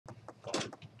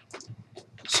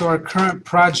So our current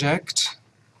project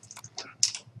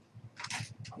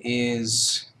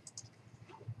is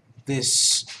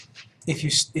this, if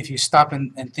you stop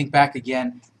and think back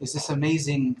again, is this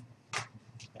amazing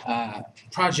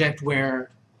project where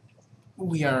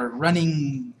we are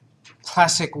running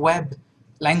classic web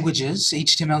languages,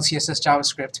 HTML, CSS,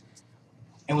 JavaScript,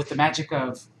 and with the magic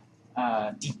of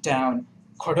deep down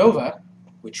Cordova,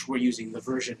 which we're using the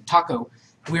version Taco,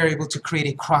 we are able to create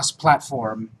a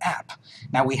cross-platform app.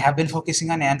 Now, we have been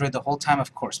focusing on Android the whole time,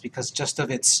 of course, because just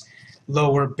of its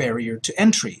lower barrier to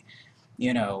entry.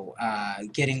 You know,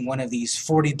 getting one of these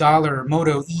 $40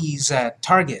 Moto E's at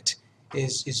Target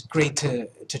is great to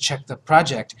check the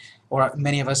project. Or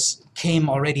many of us came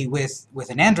already with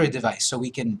an Android device, so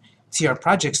we can see our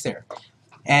projects there.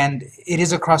 And it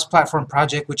is a cross-platform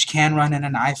project which can run in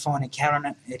an iPhone, it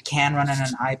can run on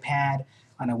an iPad,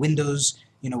 on a Windows,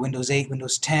 Windows 8,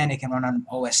 Windows 10, it can run on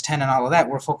OS 10 and all of that.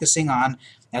 We're focusing on,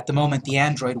 at the moment, the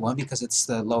Android one because it's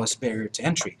the lowest barrier to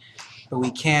entry. But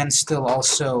we can still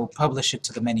also publish it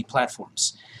to the many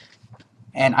platforms.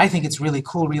 And I think it's really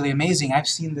cool, really amazing. I've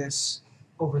seen this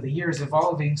over the years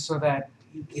evolving so that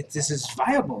this is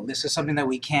viable. This is something that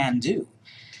we can do.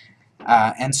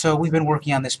 And so we've been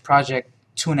working on this project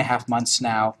 2.5 months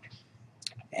now,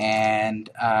 and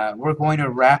we're going to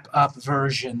wrap up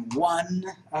version 1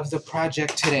 of the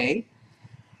project today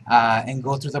and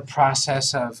go through the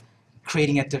process of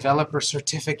creating a developer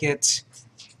certificate,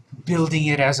 building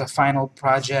it as a final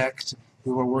project.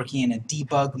 We were working in a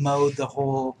debug mode the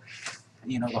whole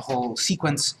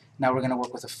sequence. Now we're going to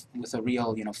work with a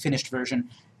real finished version.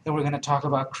 Then we're going to talk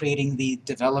about creating the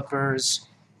developers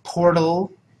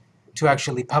portal to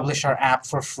actually publish our app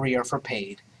for free or for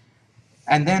paid.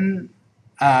 And then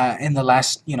in the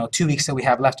last 2 weeks that we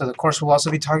have left of the course, we'll also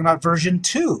be talking about version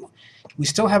 2. We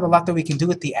still have a lot that we can do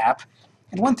with the app.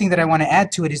 And one thing that I want to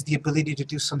add to it is the ability to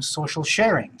do some social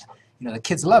sharing. The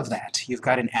kids love that. You've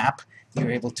got an app, you're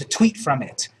able to tweet from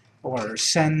it, or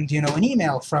send an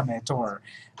email from it, or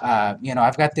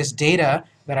I've got this data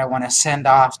that I want to send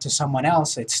off to someone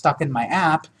else. It's stuck in my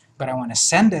app, but I want to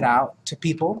send it out to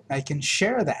people. I can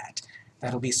share that.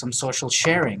 That'll be some social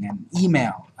sharing and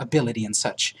email ability and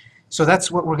such. So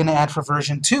that's what we're going to add for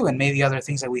version 2 and maybe other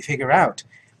things that we figure out.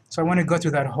 So I want to go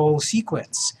through that whole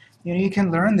sequence. You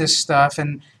can learn this stuff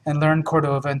and learn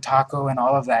Cordova and Taco and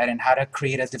all of that and how to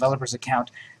create a developer's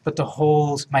account. But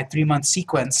my 3-month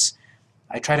sequence,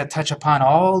 I try to touch upon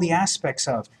all the aspects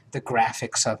of the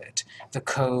graphics of it, the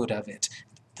code of it,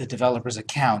 the developer's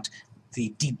account,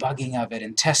 the debugging of it,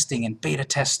 and testing and beta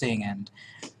testing and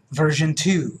version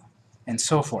 2 and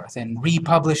so forth, and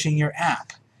republishing your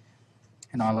app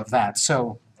and all of that.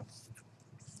 So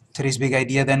today's big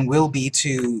idea then will be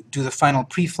to do the final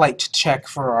pre-flight check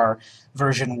for our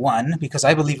version 1, because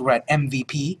I believe we're at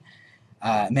MVP,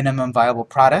 minimum viable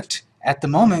product. At the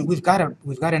moment, we've got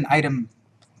an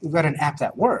app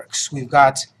that works. We've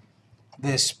got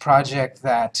this project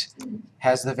that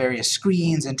has the various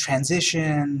screens and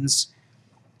transitions,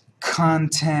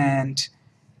 content,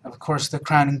 of course the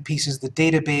crowning piece is the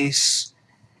database,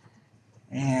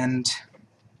 and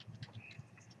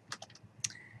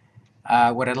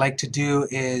what I'd like to do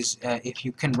is, if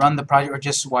you can run the project, or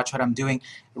just watch what I'm doing,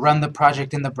 run the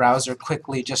project in the browser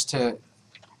quickly just to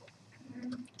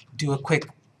do a quick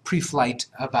pre-flight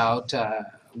about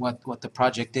what the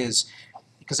project is,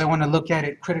 because I want to look at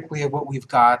it critically at what we've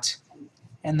got,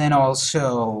 and then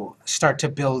also start to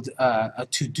build a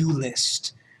to-do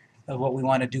list of what we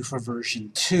want to do for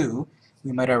version 2.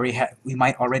 We might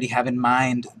already have in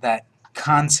mind that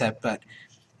concept, but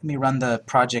let me run the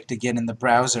project again in the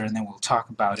browser and then we'll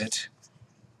talk about it.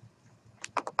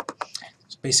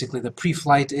 So basically the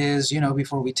pre-flight is,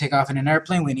 before we take off in an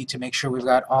airplane, we need to make sure we've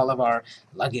got all of our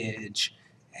luggage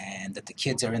and that the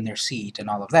kids are in their seat and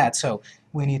all of that. So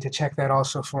we need to check that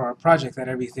also for our project, that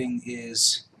everything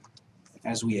is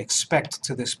as we expect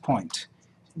to this point.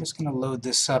 I'm just going to load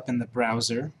this up in the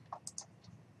browser.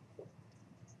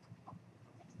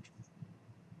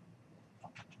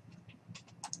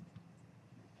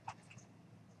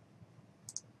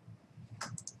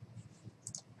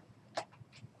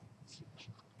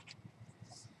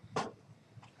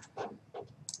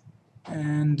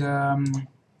 And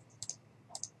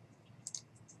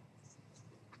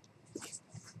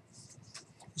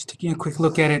just taking a quick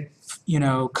look at it,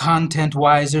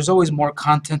 content-wise, there's always more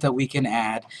content that we can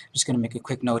add. I'm just going to make a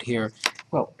quick note here.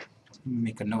 Well, let me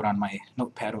make a note on my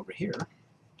notepad over here.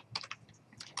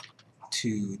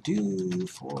 To do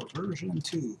for version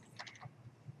 2.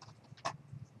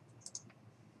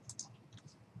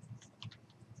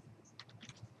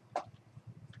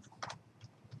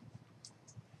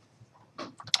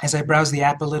 As I browse the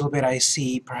app a little bit, I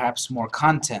see perhaps more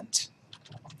content.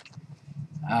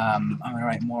 I'm going to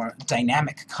write more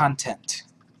dynamic content.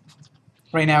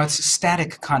 Right now it's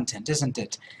static content, isn't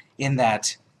it? In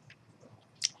that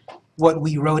what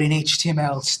we wrote in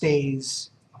HTML stays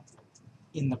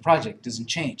in the project, doesn't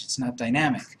change. It's not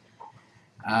dynamic.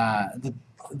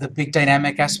 The big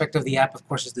dynamic aspect of the app, of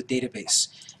course, is the database.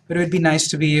 But it would be nice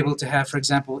to be able to have, for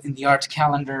example, in the art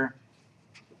calendar,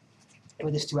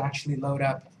 for this to actually load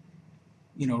up,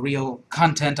 you know, real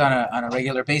content on a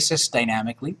regular basis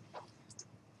dynamically.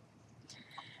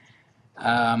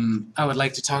 I would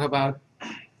like to talk about,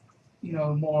 you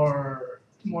know,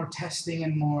 more testing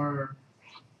and more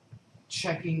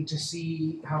checking to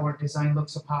see how our design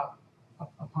looks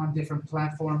upon different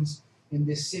platforms. In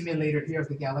this simulator here of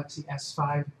the Galaxy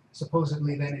S5,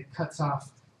 supposedly then it cuts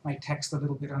off my text a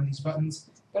little bit on these buttons.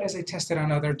 But as I test it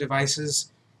on other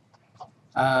devices,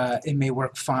 it may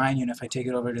work fine. You know, if I take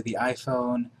it over to the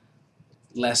iPhone,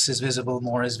 less is visible,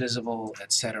 more is visible,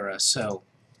 etc. So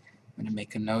I'm going to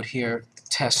make a note here,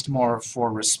 test more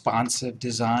for responsive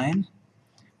design,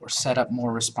 or set up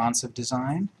more responsive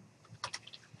design.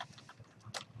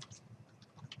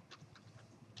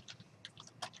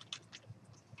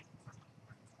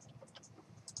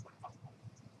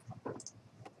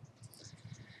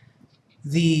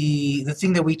 The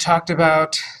thing that we talked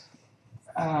about,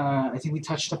 I think we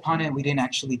touched upon it, we didn't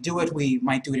actually do it, we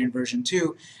might do it in version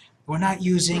 2. We're not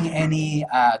using any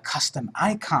custom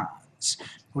icons.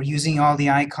 We're using all the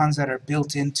icons that are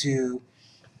built into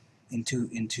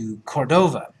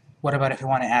Cordova. What about if we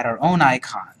want to add our own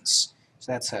icons?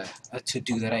 So that's a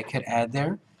to-do that I could add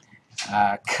there.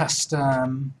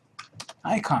 Custom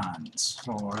icons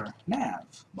for nav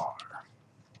bar.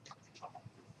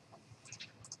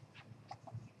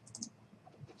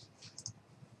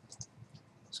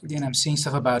 So again, I'm seeing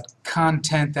stuff about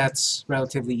content that's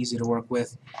relatively easy to work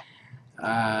with.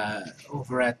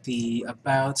 Over at the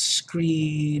About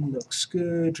screen, looks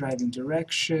good. Driving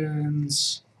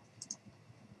directions.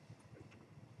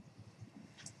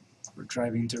 For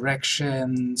driving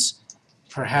directions,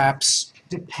 perhaps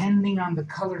depending on the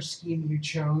color scheme you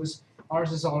chose,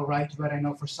 ours is all right, but I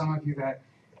know for some of you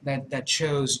that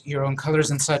chose your own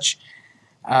colors and such,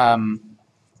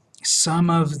 some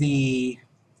of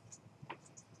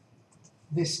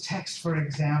this text, for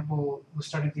example, was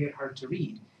starting to get hard to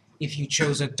read. If you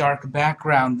chose a dark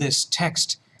background, this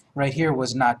text right here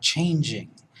was not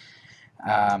changing.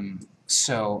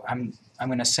 So I'm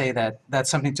going to say that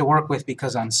that's something to work with,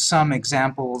 because on some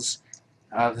examples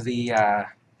of the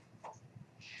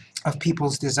of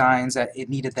people's designs that it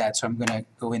needed that. So I'm going to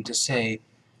go into, say,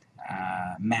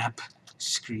 map,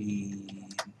 screen,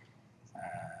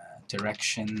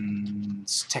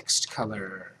 directions, text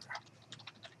color,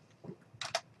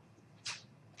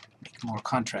 make more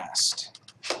contrast.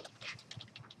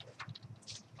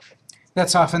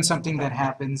 That's often something that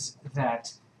happens,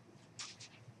 that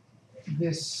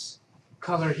this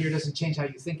color here doesn't change how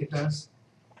you think it does.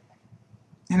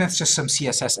 And that's just some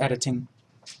CSS editing.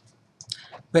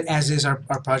 But as is, our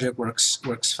project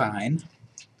works fine.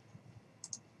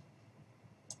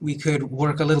 We could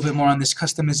work a little bit more on this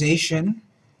customization.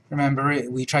 Remember,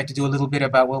 we tried to do a little bit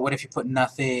about, well, what if you put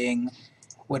nothing?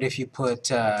 What if you put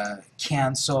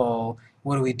cancel?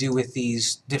 What do we do with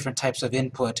these different types of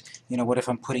input? You know, what if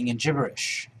I'm putting in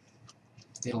gibberish?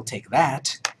 It'll take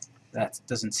that. That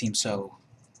doesn't seem so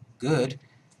good.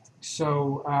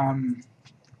 So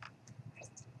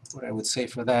what I would say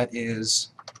for that is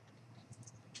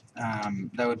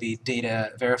that would be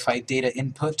verified data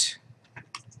input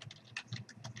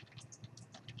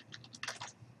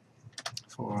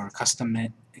for custom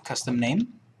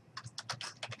name.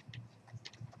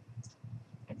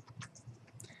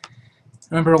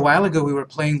 Remember a while ago we were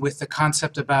playing with the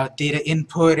concept about data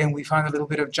input, and we found a little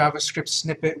bit of JavaScript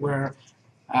snippet where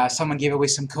someone gave away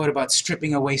some code about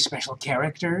stripping away special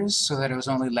characters so that it was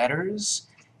only letters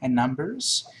and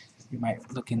numbers. You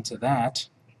might look into that.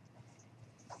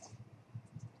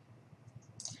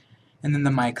 And then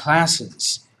the My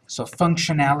Classes. So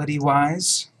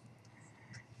functionality-wise,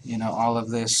 you know, all of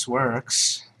this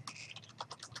works.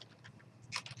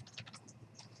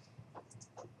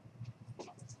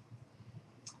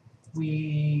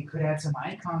 We could add some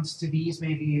icons to these,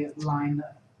 maybe line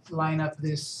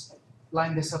this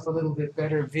up a little bit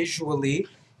better visually,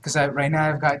 because right now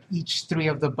I've got each 3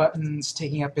 of the buttons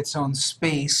taking up its own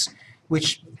space,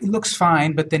 which looks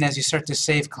fine, but then as you start to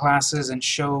save classes and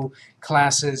show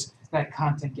classes, that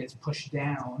content gets pushed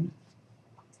down.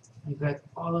 You've got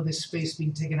all of this space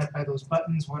being taken up by those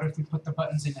buttons. What if we put the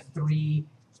buttons in a 3,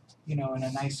 you know, in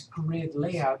a nice grid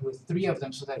layout with 3 of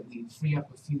them so that we free up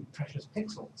a few precious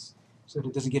pixels so that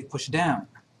it doesn't get pushed down.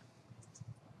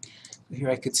 So here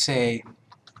I could say,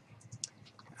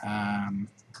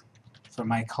 for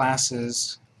my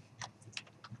classes,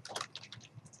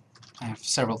 I have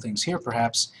several things here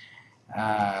perhaps.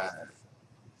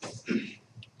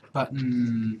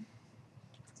 Button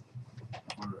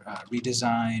or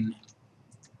redesign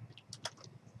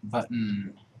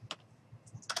button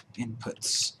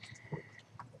inputs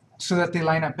so that they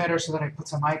line up better, so that I put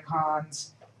some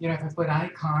icons. You know, if I put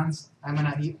icons,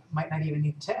 might not even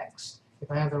need text. If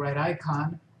I have the right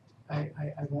icon, I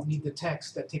won't need the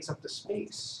text that takes up the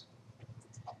space.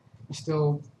 It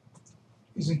still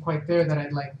isn't quite there that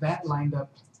I'd like that lined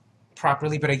up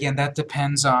properly, but again, that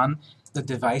depends on the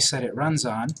device that it runs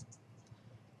on.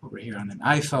 Over here on an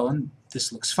iPhone,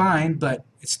 this looks fine, but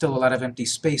it's still a lot of empty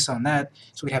space on that,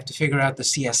 so we'd have to figure out the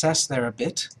CSS there a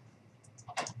bit.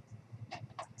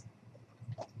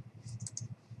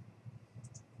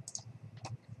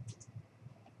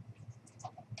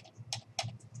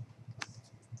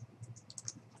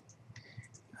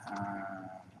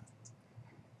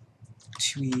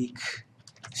 Tweak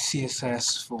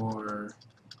CSS for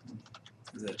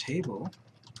the table.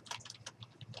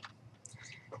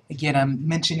 Again, I'm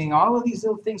mentioning all of these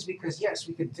little things because, yes,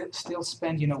 we could still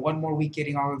spend, you know, 1 more week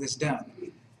getting all of this done.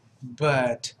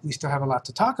 But we still have a lot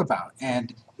to talk about,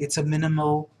 and it's a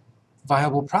minimal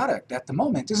viable product at the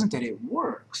moment, isn't it? It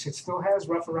works. It still has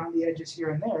rough around the edges here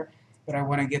and there, but I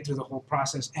want to get through the whole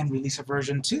process and release a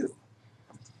version 2.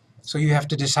 So you have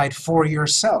to decide for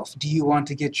yourself. Do you want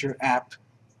to get your app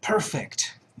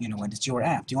perfect? You know, when it's your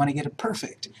app. Do you want to get it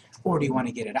perfect? Or do you want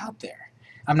to get it out there?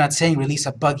 I'm not saying release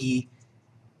a buggy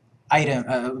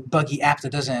item, buggy app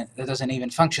that doesn't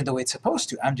even function the way it's supposed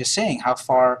to. I'm just saying, how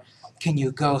far can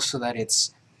you go so that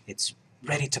it's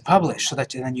ready to publish, so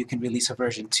that then you can release a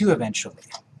version 2 eventually.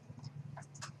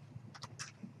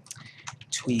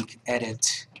 Tweak,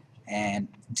 edit, and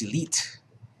delete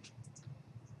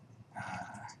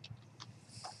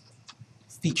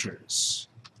features.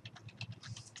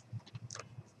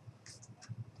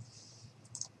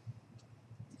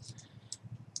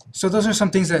 So those are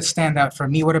some things that stand out for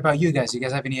me. What about you guys? Do you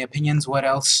guys have any opinions? What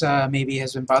else maybe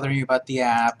has been bothering you about the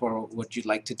app, or what you'd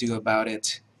like to do about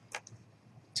it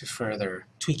to further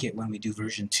tweak it when we do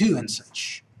version 2 and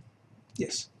such?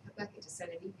 Yes? I'd like you to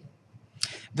send an email.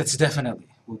 That's definitely.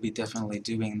 We'll be definitely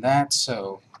doing that.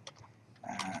 So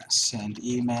send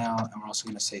email, and we're also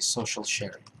going to say social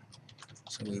sharing.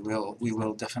 So we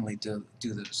will definitely do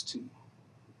those too.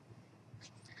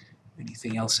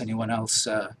 Anything else? Anyone else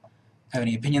have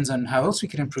any opinions on how else we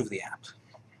can improve the app?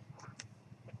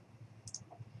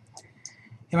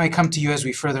 It might come to you as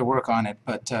we further work on it,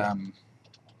 but I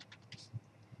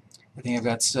think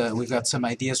we've got some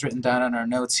ideas written down on our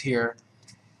notes here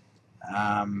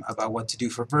about what to do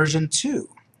for version 2.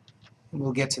 And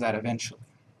we'll get to that eventually.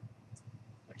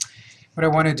 What I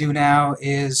want to do now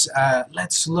is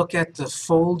let's look at the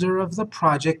folder of the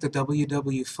project, the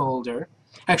www folder.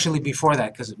 Actually, before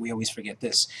that, because we always forget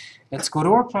this, let's go to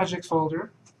our project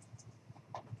folder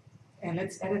and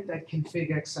let's edit that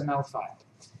config XML file.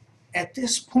 At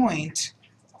this point,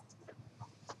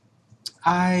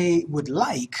 I would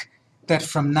like that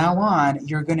from now on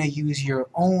you're going to use your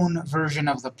own version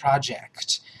of the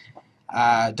project.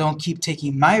 Don't keep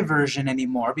taking my version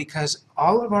anymore, because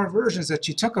all of our versions that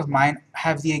you took of mine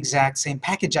have the exact same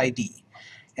package ID.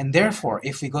 And therefore,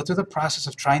 if we go through the process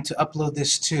of trying to upload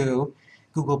this to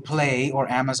Google Play or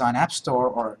Amazon App Store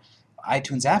or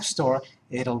iTunes App Store,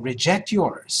 it'll reject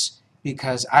yours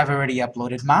because I've already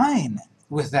uploaded mine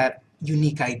with that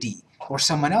unique ID, or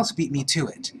someone else beat me to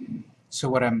it. So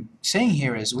what I'm saying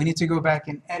here is we need to go back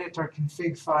and edit our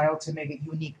config file to make it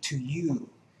unique to you.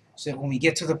 So that when we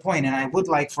get to the point, and I would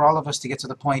like for all of us to get to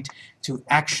the point to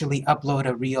actually upload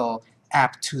a real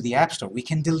app to the App Store. We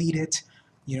can delete it,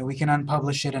 you know, we can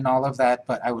unpublish it and all of that,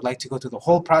 but I would like to go through the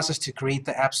whole process to create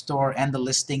the App Store and the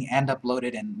listing and upload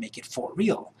it and make it for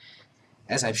real,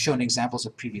 as I've shown examples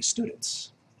of previous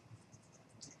students.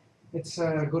 Let's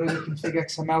go to the config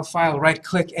XML file,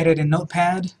 right-click, edit in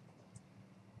Notepad.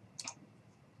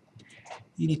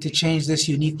 You need to change this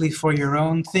uniquely for your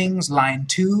own things. Line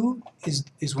 2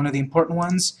 is one of the important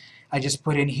ones. I just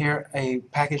put in here a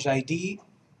package ID,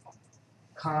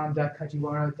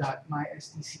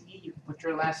 com.kajiwara.mysdce. You can put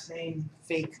your last name,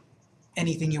 fake,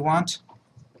 anything you want.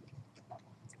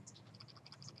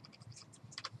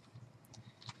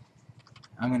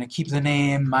 I'm going to keep the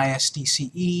name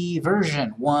MySDCE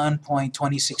version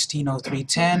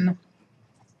 1.2016.0310.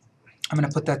 I'm going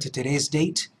to put that to today's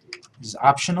date. This is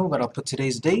optional, but I'll put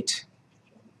today's date.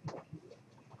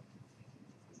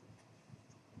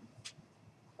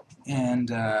 And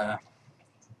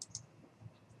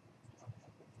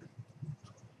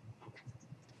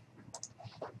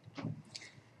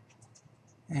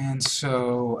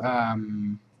so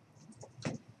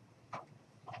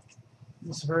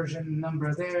this version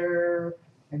number there,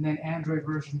 and then Android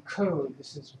version code.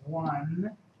 This is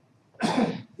 1.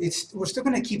 We're still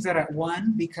going to keep that at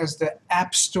 1 because the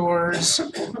app stores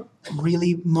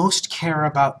really most care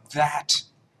about that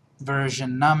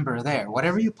version number there.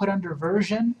 Whatever you put under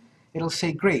version, it'll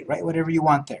say great, right? Whatever you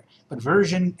want there. But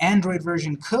version, Android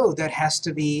version code, that has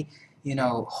to be, you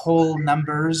know, whole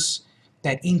numbers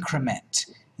that increment.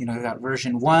 You know, we've got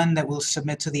version 1 that we'll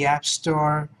submit to the App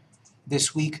Store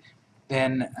this week.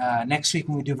 Then next week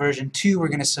when we do version 2, we're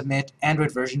going to submit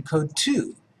Android version code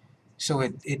 2. So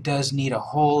it does need a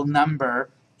whole number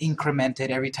incremented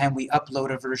every time we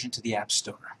upload a version to the App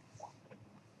Store.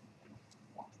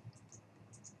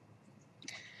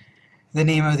 The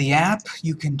name of the app,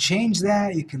 you can change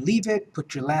that, you can leave it,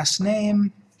 put your last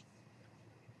name.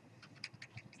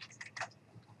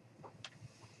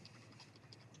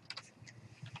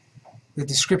 The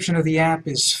description of the app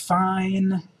is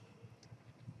fine.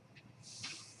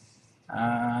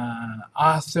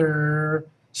 Author,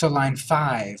 so line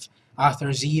 5,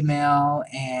 author's email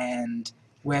and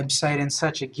website and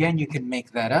such, again, you can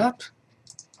make that up.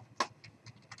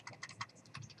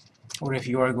 Or if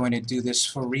you are going to do this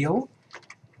for real,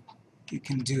 you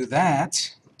can do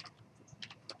that.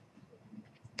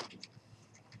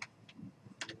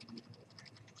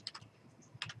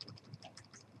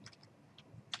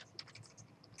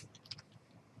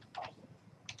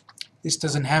 This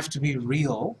doesn't have to be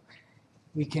real.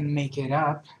 We can make it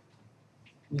up.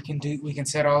 We can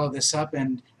set all of this up,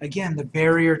 and again, the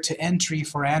barrier to entry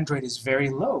for Android is very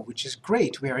low, which is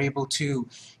great. We are able to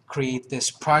create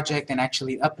this project and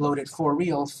actually upload it for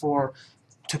real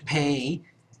to pay,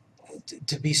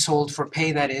 to be sold for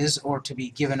pay, that is, or to be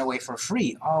given away for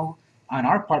free, all on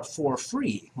our part for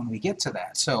free when we get to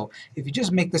that. So if you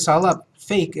just make this all up,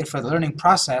 fake it for the learning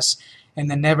process,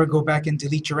 and then never go back and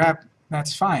delete your app,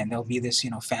 that's fine. There'll be this, you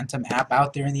know, phantom app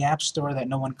out there in the App Store that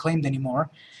no one claimed anymore.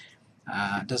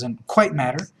 Doesn't quite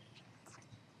matter.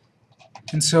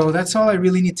 And so that's all I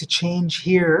really need to change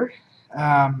here.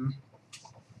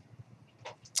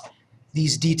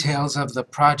 These details of the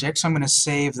project. So I'm going to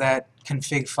save that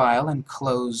config file and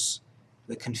close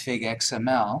the config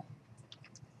XML.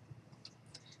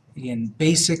 Again,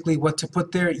 basically what to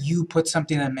put there, you put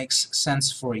something that makes sense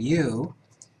for you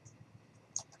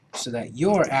so that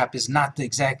your app is not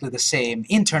exactly the same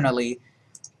internally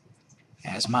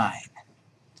as mine.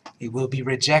 It will be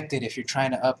rejected if you're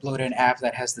trying to upload an app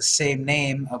that has the same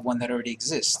name of one that already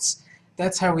exists.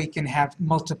 That's how we can have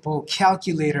multiple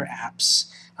calculator apps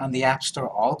on the App Store,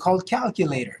 all called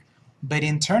calculator. But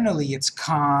internally it's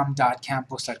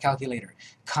com.campus.calculator,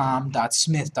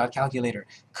 com.smith.calculator,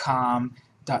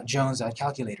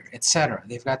 com.jones.calculator, etc.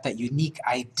 They've got that unique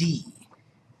ID.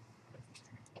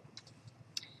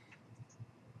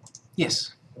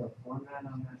 Yes? The format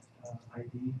on that ID,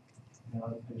 you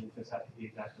know, does it just have to be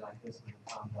exactly like this,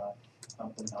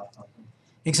 com.something.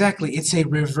 Exactly. It's a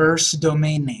reverse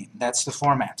domain name. That's the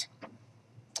format.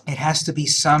 It has to be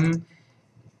some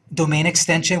domain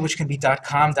extension, which can be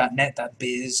 .com, .net,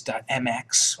 .biz,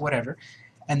 .mx, whatever,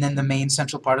 and then the main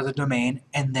central part of the domain,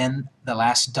 and then the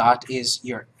last dot is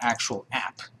your actual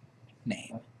app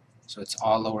name. So it's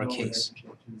all lowercase.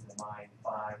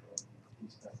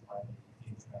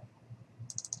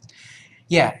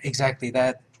 Yeah, exactly.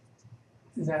 That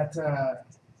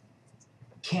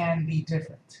can be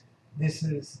different. This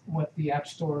is what the app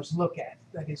stores look at.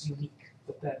 That is unique,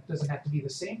 but that doesn't have to be the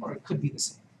same, or it could be the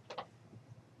same.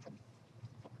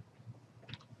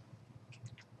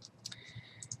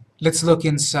 Let's look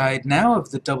inside now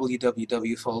of the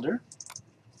www folder.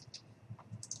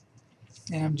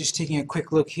 And I'm just taking a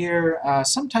quick look here.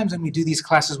 Sometimes when we do these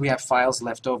classes, we have files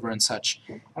left over and such.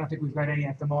 I don't think we've got any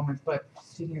at the moment, but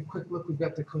taking a quick look, we've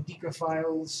got the Codica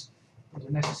files. Those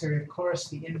are necessary, of course,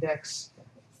 the index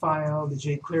file, the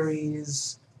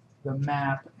jQueries, the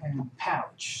map, and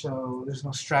pouch. So there's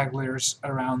no stragglers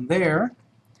around there.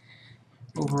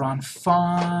 Over on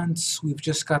fonts, we've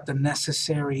just got the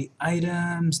necessary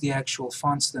items, the actual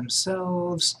fonts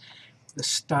themselves, the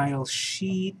style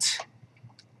sheet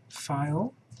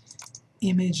file,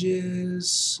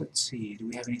 images. Let's see, do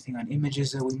we have anything on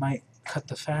images that we might cut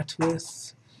the fat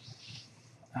with?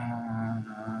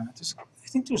 I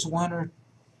think there's one, or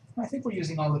I think we're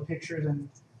using all the pictures and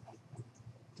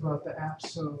throughout the app,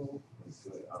 so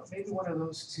maybe one of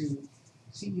those two.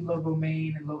 CE logo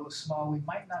main and logo small. We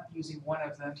might not be using one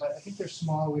of them, but I think they're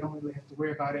small. We don't really have to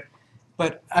worry about it.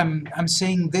 But I'm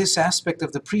saying this aspect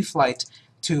of the pre-flight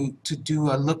to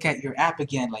do a look at your app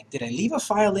again. Like, did I leave a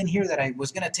file in here that I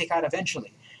was going to take out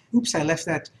eventually? Oops, I left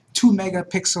that 2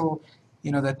 megapixel,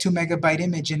 that 2 megabyte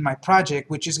image in my project,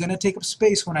 which is going to take up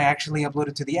space when I actually upload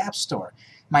it to the App Store.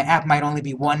 My app might only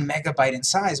be 1 megabyte in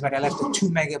size, but I left a 2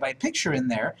 megabyte picture in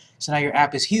there, so now your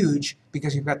app is huge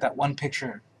because you've got that one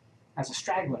picture as a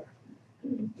straggler.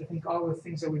 I think all the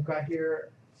things that we've got here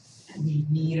we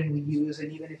need and we use,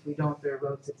 and even if we don't, they're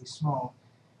relatively small.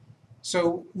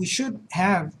 So we should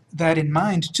have that in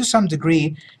mind to some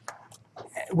degree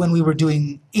when we were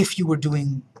doing, if you were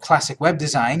doing classic web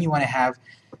design, you want to have,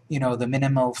 the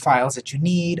minimal files that you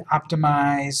need,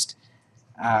 optimized,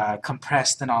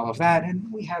 compressed, and all of that,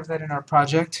 and we have that in our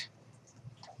project.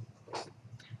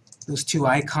 Those 2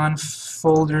 icon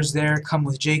folders there come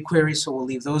with jQuery, so we'll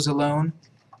leave those alone.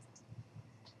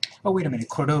 Oh, wait a minute,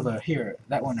 Cordova, here,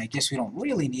 that one I guess we don't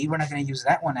really need. We're not going to use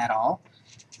that one at all.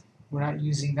 We're not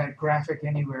using that graphic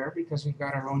anywhere because we've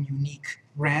got our own unique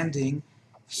branding.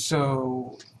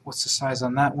 So, what's the size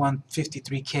on that one?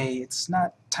 53K. It's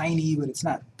not tiny, but it's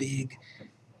not big.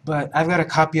 But I've got a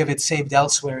copy of it saved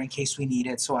elsewhere in case we need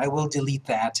it, so I will delete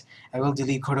that. I will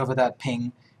delete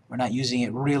Cordova.ping. We're not using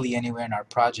it really anywhere in our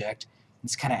project.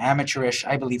 It's kind of amateurish,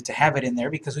 I believe, to have it in there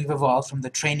because we've evolved from the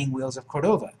training wheels of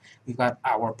Cordova. We've got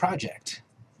our project.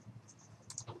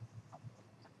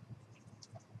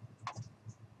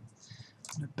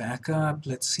 I'm going to back up.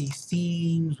 Let's see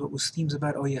themes. What was themes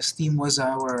about? Oh yes, theme was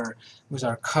our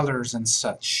colors and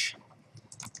such.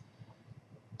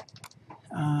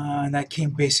 And that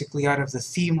came basically out of the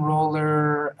theme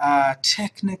roller.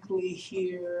 Technically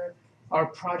here, our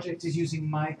project is using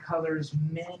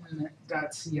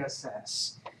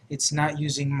mycolorsmin.css. It's not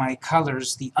using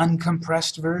mycolors, the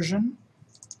uncompressed version.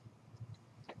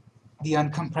 The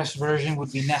uncompressed version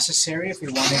would be necessary if we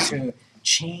wanted to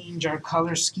change our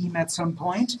color scheme at some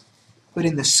point. But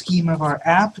in the scheme of our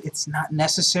app, it's not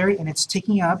necessary, and it's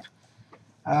taking up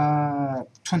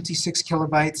 26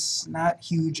 kilobytes, not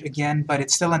huge again, but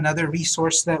it's still another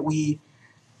resource that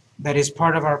is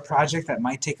part of our project that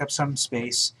might take up some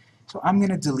space. So I'm going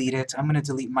to delete it. I'm going to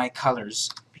delete my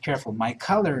colors. Be careful, my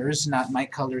colors, not my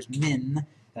colors min.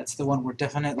 That's the one we're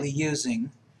definitely using.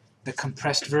 The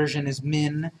compressed version is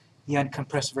min. The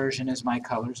uncompressed version is my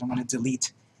colors. I'm going to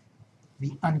delete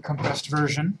the uncompressed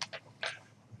version.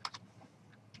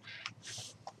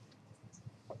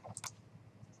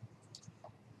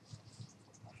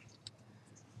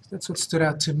 That's what stood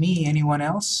out to me. Anyone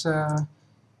else?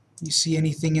 You see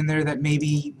anything in there that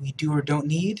maybe we do or don't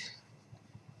need?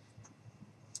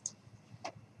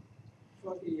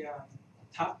 For the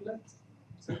tablet,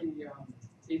 so the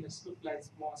image look like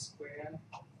more square,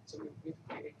 so we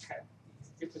create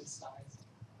different size.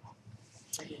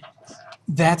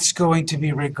 That's going to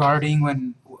be regarding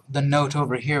when the note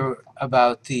over here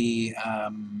about the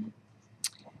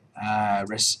a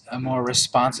more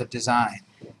responsive design.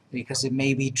 Because it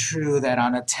may be true that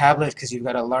on a tablet, because you've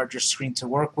got a larger screen to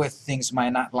work with, things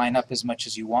might not line up as much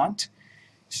as you want.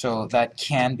 So that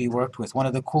can be worked with. One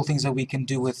of the cool things that we can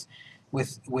do with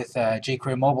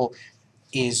jQuery Mobile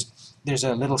is there's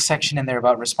a little section in there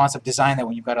about responsive design that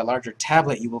when you've got a larger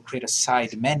tablet, you will create a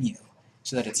side menu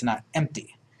so that it's not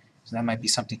empty. So that might be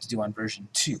something to do on version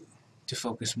 2 to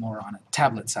focus more on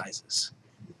tablet sizes.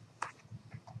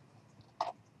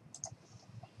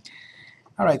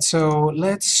 All right, so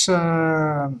let's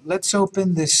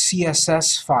open this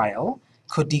CSS file,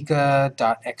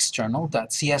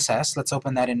 codica.external.css. Let's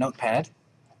open that in Notepad.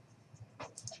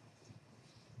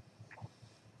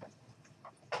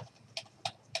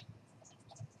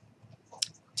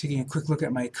 Taking a quick look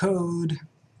at my code.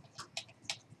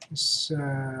 This,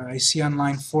 I see on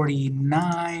line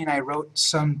 49 I wrote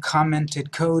some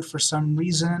commented code for some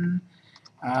reason.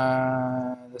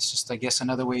 That's just, I guess,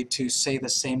 another way to say the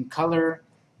same color.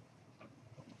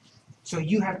 So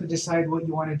you have to decide what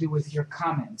you want to do with your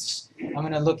comments. I'm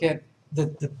going to look at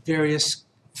the various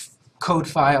code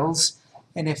files,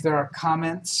 and if there are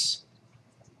comments,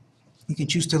 you can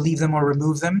choose to leave them or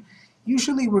remove them.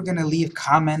 Usually we're going to leave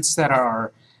comments that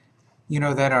are,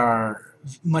 that are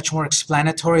much more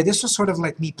explanatory. This was sort of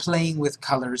like me playing with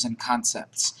colors and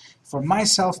concepts. For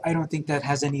myself, I don't think that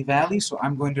has any value, so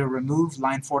I'm going to remove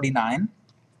line 49.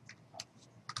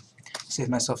 Save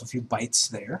myself a few bytes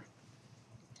there.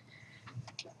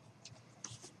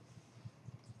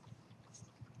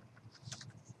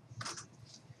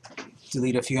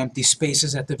 Delete a few empty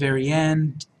spaces at the very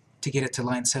end to get it to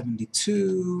line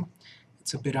 72.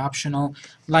 It's a bit optional.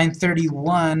 Line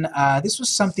 31, this was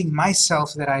something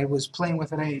myself that I was playing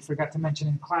with that I forgot to mention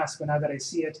in class, but now that I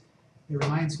see it, it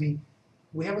reminds me.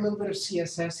 we have a little bit of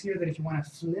CSS here that if you want to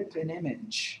flip an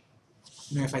image,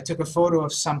 if I took a photo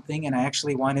of something and I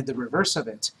actually wanted the reverse of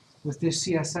it, with this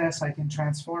CSS I can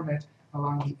transform it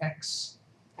along the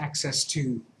x-axis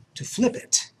to flip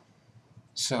it.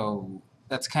 So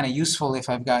that's kind of useful if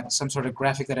I've got some sort of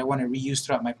graphic that I want to reuse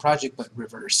throughout my project but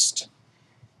reversed.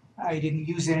 I didn't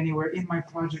use it anywhere in my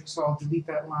project, so I'll delete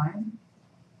that line.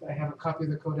 I have a copy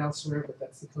of the code elsewhere, but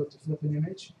that's the code to flip an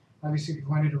image. Obviously, if you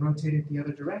wanted to rotate it the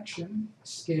other direction,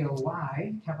 scale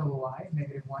Y, capital Y,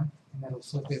 -1, and that'll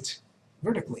flip it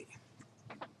vertically.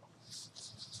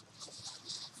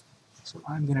 So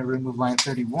I'm going to remove line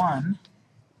 31.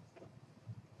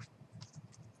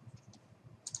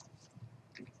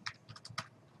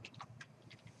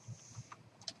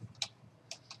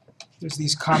 There's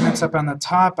these comments up on the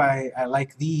top. I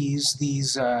like these.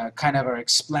 These kind of are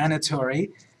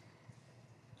explanatory.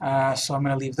 So I'm going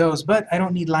to leave those. But I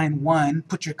don't need line 1.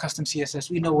 Put your custom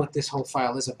CSS. We know what this whole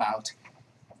file is about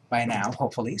by now,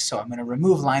 hopefully. So I'm going to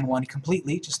remove line 1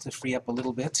 completely, just to free up a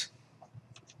little bit.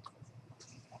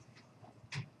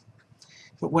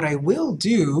 But what I will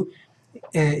do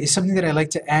is something that I like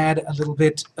to add a little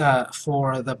bit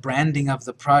for the branding of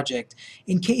the project.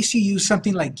 In case you use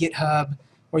something like GitHub,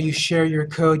 or you share your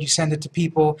code, you send it to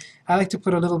people, I like to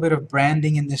put a little bit of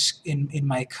branding in this in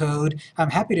my code. I'm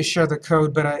happy to share the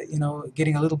code, but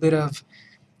getting a little bit of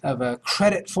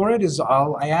credit for it is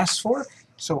all I ask for.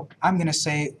 So I'm going to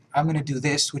say I'm going to do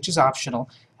this, which is optional.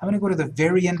 I'm going to go to the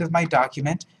very end of my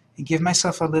document and give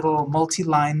myself a little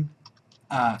multi-line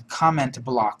comment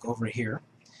block over here,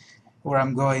 where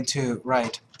I'm going to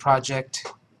write project,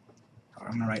 or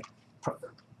I'm going to write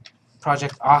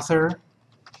project author,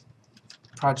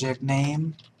 project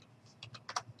name,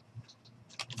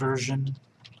 version,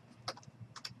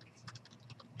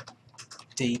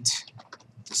 date,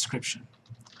 description.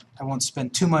 I won't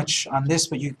spend too much on this,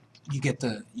 but you get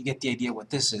the idea what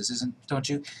this is, don't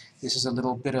you? This is a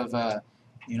little bit of a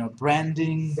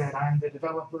branding that I'm the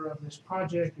developer of this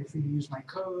project. You're free to use my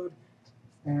code,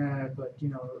 but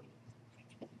give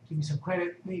me some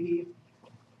credit maybe,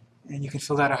 and you can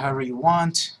fill that out however you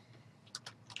want.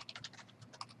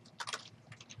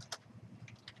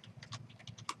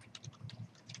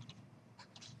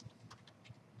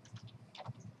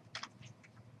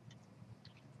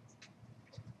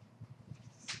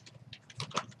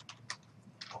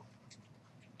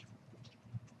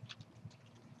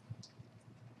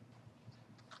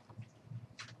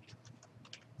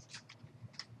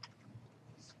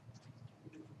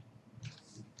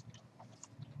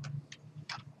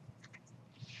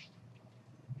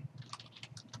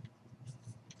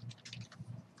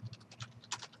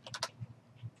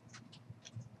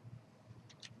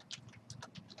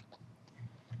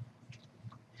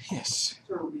 Yes. Is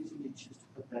there a reason you choose to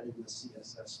put that in the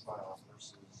CSS file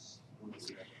versus one of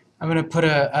the other? I'm going to put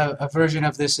a version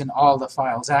of this in all the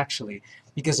files, actually,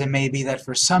 because it may be that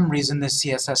for some reason this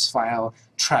CSS file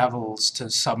travels to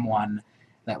someone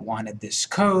that wanted this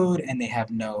code and they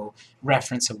have no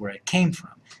reference of where it came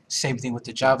from. Same thing with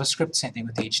the JavaScript, same thing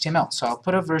with the HTML. So I'll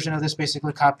put a version of this,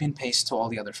 basically copy and paste to all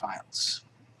the other files.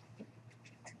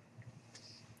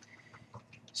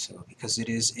 So because it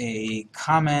is a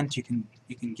comment, you can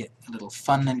get a little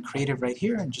fun and creative right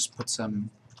here and just put some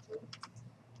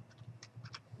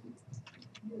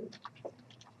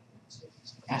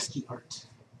ASCII art.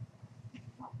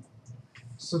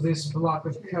 So this block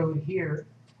of code here,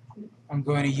 I'm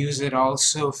going to use it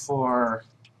also for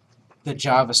the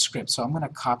JavaScript. So I'm going to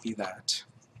copy that.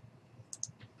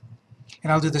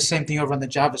 And I'll do the same thing over on the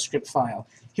JavaScript file.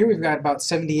 Here we've got about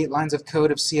 78 lines of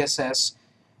code of CSS,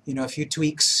 a few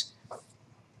tweaks,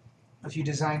 a few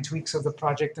design tweaks of the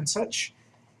project and such.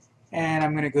 And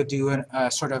I'm going to go do a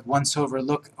sort of once-over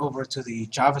look over to the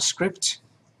JavaScript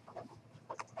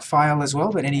file as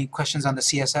well. But any questions on the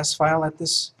CSS file at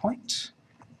this point?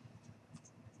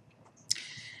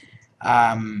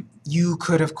 You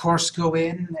could, of course, go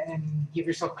in and give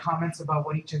yourself comments about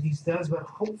what each of these does, but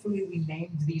hopefully we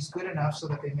named these good enough so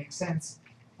that they make sense.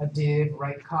 A div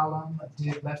right column, a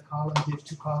div left column, div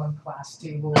to column, class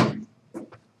table.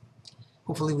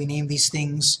 Hopefully we name these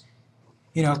things,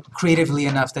 creatively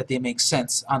enough that they make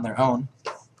sense on their own.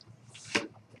 I'm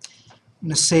going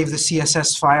to save the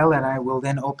CSS file, and I will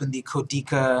then open the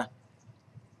Codica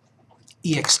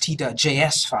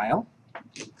ext.js file.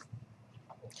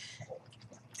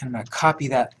 And I'm going to copy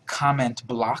that comment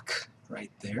block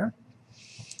right there.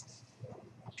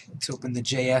 Let's open the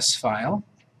JS file.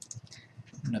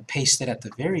 I'm going to paste it at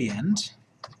the very end.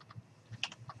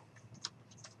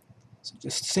 So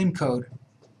just same code,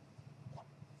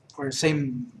 or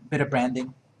same bit of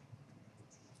branding.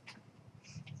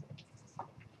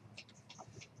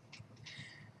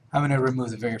 I'm going to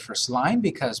remove the very first line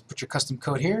because put your custom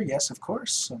code here. Yes, of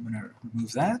course. So I'm going to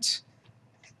remove that.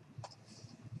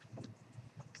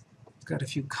 Got a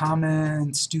few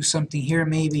comments. Do something here,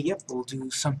 maybe. Yep, we'll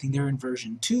do something there in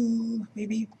version 2,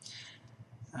 maybe.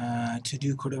 To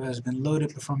do Cordova has been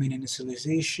loaded, performing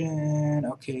initialization.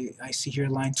 Okay, I see here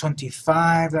line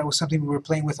 25. That was something we were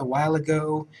playing with a while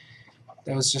ago.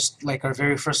 That was just like our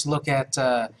very first look at.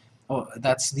 Oh,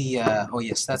 that's the. Oh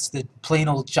yes, that's the plain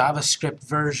old JavaScript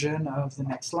version of the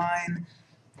next line.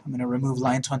 I'm going to remove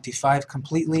line 25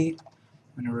 completely.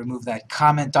 I'm going to remove that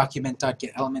comment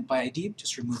document.getElementById.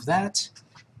 Just remove that.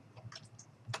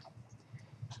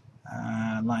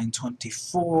 Line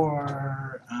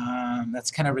 24, that's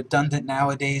kind of redundant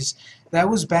nowadays. That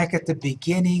was back at the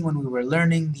beginning when we were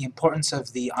learning the importance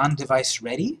of the on-device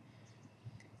ready.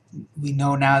 We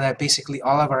know now that basically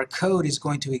all of our code is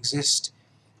going to exist,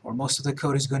 or most of the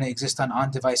code is going to exist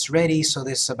on-device ready, so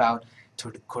this about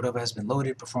Cordova has been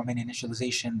loaded, performing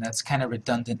initialization, that's kind of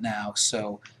redundant now,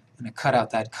 so I'm going to cut out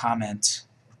that comment.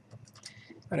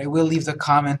 But I will leave the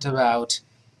comment about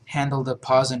handle the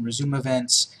pause and resume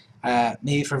events.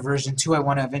 Maybe for version 2 I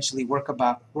want to eventually work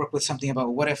with something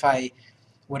about what if I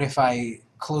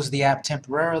close the app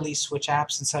temporarily, switch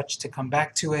apps and such to come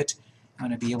back to it. I'm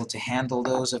going to be able to handle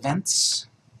those events.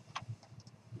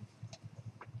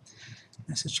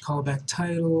 Message callback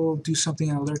title, do something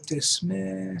on alert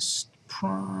dismissed,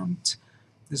 prompt.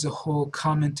 There's a whole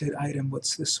commented item.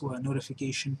 What's this one?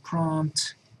 Notification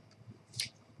prompt.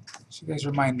 So you guys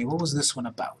remind me, what was this one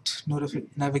about?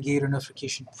 Navigator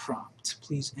notification prompt.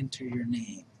 Please enter your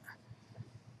name.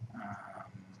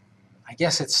 I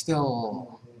guess it's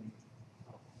still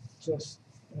just,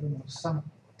 I don't know, some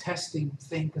testing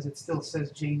thing because it still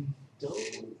says Jane Doe.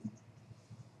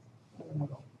 I don't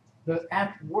know. The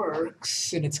app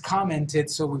works and it's commented,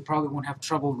 so we probably won't have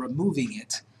trouble removing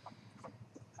it.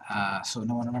 So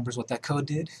no one remembers what that code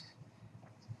did?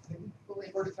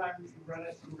 The first time you run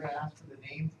it, you're going to ask for the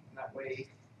name, and that way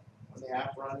when the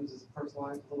app runs, it's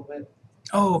personalized a little bit.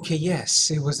 Oh, okay,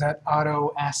 yes. It was that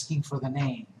auto asking for the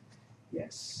name.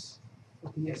 Yes.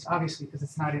 Okay, yes, obviously, because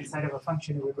it's not inside of a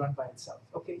function, it would run by itself.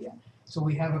 Okay, yeah. So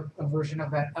we have a version of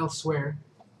that elsewhere,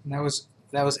 and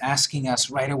that was asking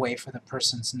us right away for the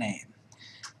person's name.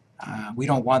 We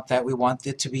don't want that. We want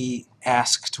it to be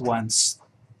asked once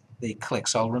they click.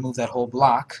 So I'll remove that whole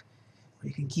block. Or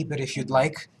you can keep it if you'd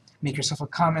like. Make yourself a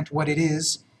comment what it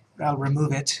is, but I'll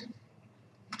remove it.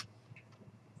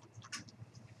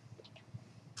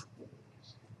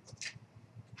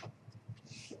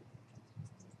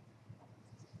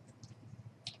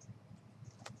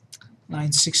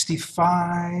 Line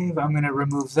 65, I'm going to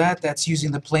remove that. That's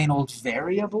using the plain old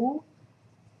variable,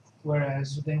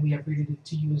 whereas then we upgraded it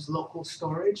to use local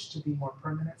storage to be more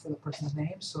permanent for the person's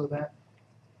name, so that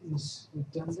is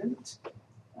redundant.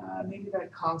 Maybe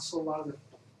that console log that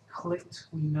clicked,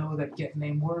 we know that get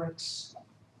name works.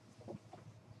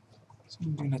 So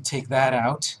I'm going to take that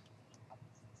out.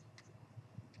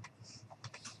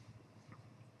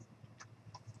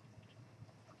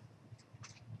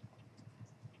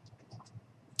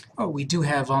 Oh, we do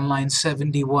have on line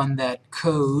 71 that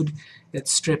code that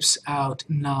strips out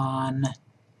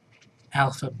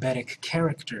non-alphabetic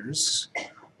characters.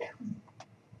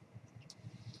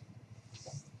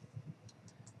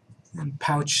 And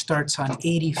pouch starts on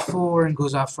 84 and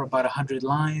goes off for about 100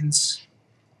 lines.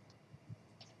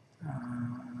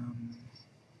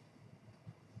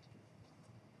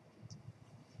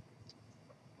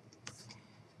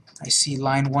 I see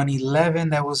line 111,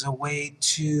 that was a way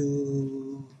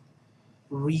to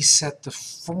reset the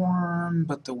form,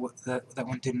 but that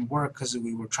one didn't work because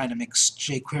we were trying to mix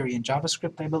jQuery and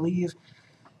JavaScript, I believe.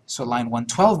 So line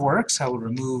 112 works. I will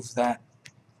remove that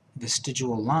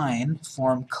vestigial line,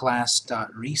 form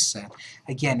class.reset.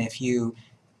 Again, if you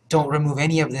don't remove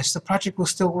any of this, the project will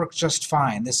still work just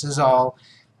fine. This is all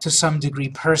to some degree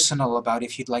personal about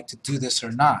if you'd like to do this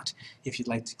or not. If you'd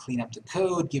like to clean up the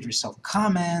code, give yourself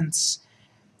comments.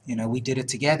 You know, we did it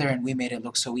together and we made it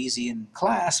look so easy in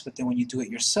class, but then when you do it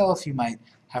yourself, you might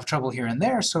have trouble here and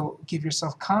there, so give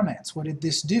yourself comments. What did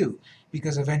this do?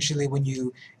 Because eventually when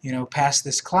you pass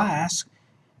this class,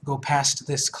 go past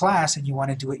this class and you want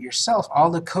to do it yourself,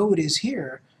 all the code is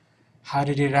here. How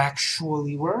did it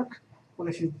actually work? Well,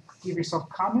 if you give yourself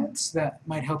comments, that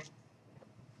might help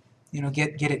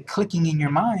get it clicking in your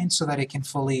mind so that you can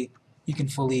fully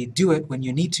do it when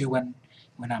you need to when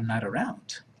I'm not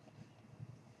around.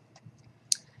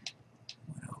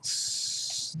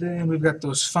 Then we've got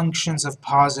those functions of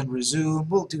pause and resume.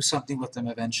 We'll do something with them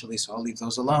eventually, so I'll leave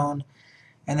those alone.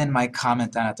 And then my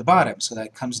comment down at the bottom. So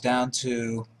that comes down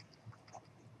to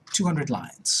 200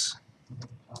 lines.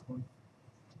 top one,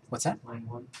 What's that? line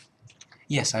 1.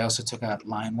 Yes, I also took out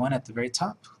line 1 at the very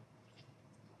top.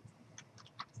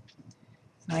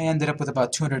 I ended up with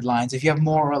about 200 lines. If you have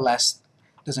more or less,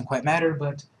 doesn't quite matter,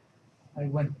 but I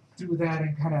went through that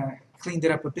and kind of cleaned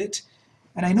it up a bit.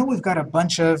 And I know we've got a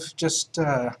bunch of, just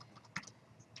to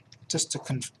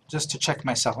check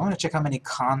myself, I want to check how many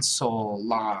console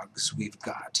logs we've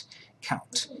got.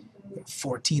 Count.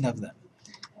 14 of them.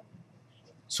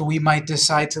 So we might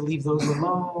decide to leave those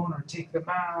alone or take them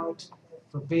out.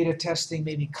 For beta testing,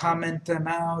 maybe comment them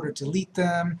out or delete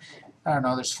them. I don't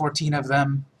know, there's 14 of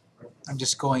them. I'm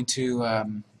just going to,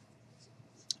 I'm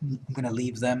going to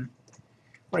leave them.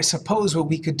 Or I suppose what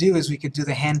we could do is we could do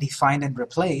the handy find and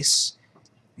replace.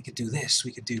 We could do this.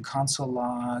 We could do console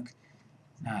log.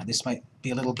 This might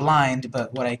be a little blind,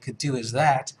 but what I could do is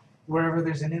that wherever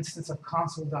there's an instance of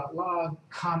console.log,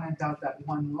 comment out that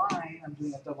one line. I'm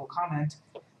doing a double comment.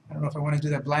 I don't know if I want to do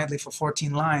that blindly for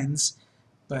 14 lines,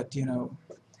 but you know,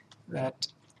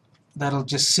 that'll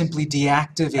just simply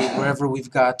deactivate wherever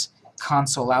we've got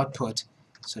console output,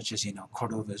 such as, you know,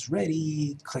 Cordova's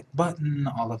ready, click button,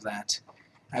 all of that.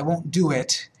 I won't do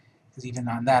it, because even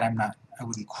on that I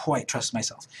wouldn't quite trust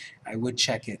myself. I would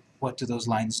check it. What do those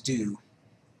lines do?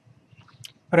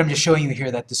 But I'm just showing you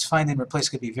here that this find and replace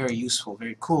could be very useful,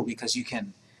 very cool, because you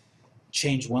can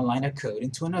change one line of code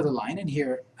into another line, and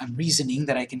here I'm reasoning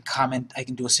that I can comment, I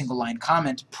can do a single line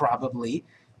comment probably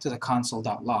to the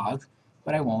console.log,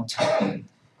 but I won't.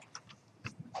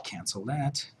 Cancel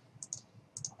that.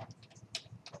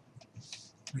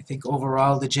 I think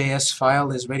overall the JS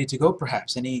file is ready to go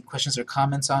perhaps. Any questions or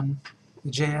comments on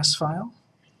the JS file?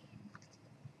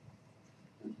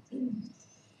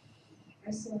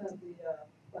 I still have the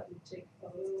button take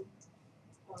photo.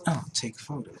 Oh, take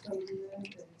photo. Code in there,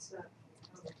 but it's not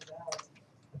commented out.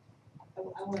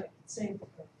 I want it same for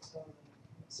purpose, so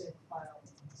save file.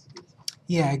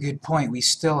 Yeah, good point. We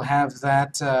still have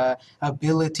that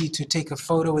ability to take a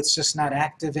photo. It's just not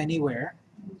active anywhere.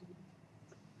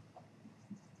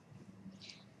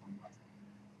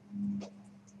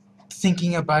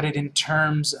 Thinking about it in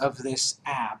terms of this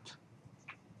app,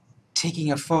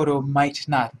 taking a photo might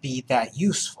not be that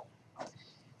useful.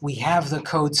 We have the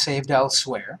code saved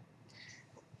elsewhere.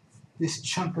 This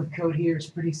chunk of code here is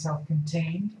pretty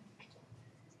self-contained.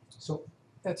 So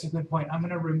that's a good point. I'm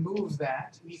going to remove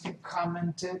that. You can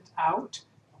comment it out,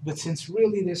 but since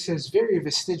really this is very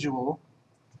vestigial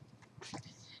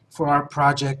for our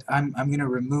project, I'm going to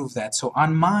remove that. So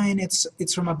on mine, it's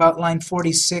from about line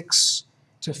 46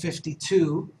 to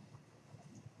 52.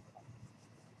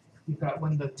 You've got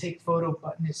when the take photo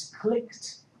button is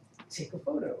clicked, take a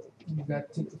photo. And you've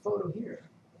got take a photo here.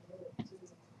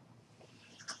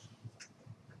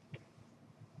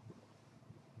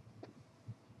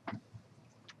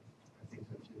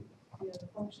 Yeah, the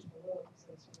function below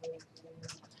says related to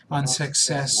On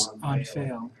success, on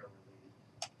fail.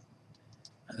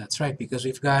 That's right, because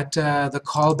we've got the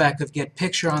callback of get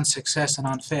picture on success and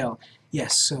on fail.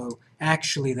 Yes, so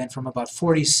actually then from about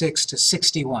 46 to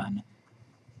 61,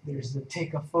 there's the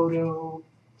take a photo,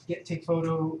 get take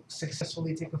photo,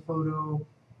 successfully take a photo,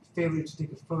 failure to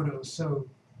take a photo. So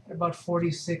about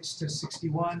 46 to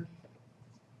 61,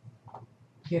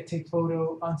 get take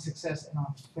photo, on success, and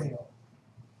on fail.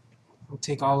 We'll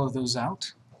take all of those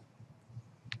out.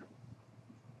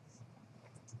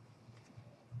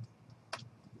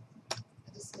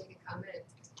 I'll just make a comment.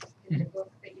 In the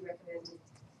book that you recommended,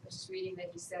 I was just reading that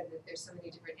he said that there's so many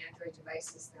different Android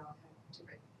devices now have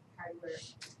different hardware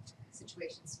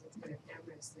situations with their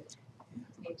cameras that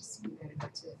may just be better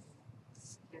not to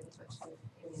handle much in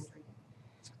Android.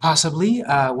 Possibly.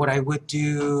 What I would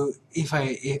do,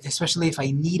 especially if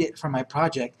I need it for my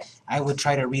project, I would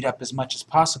try to read up as much as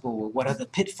possible. What are the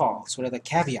pitfalls? What are the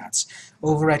caveats?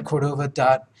 Over at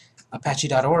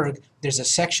Cordova.apache.org, there's a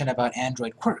section about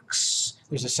Android quirks.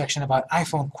 There's a section about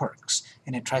iPhone quirks,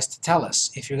 and it tries to tell us,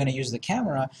 if you're going to use the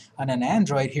camera on an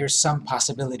Android, here's some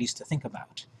possibilities to think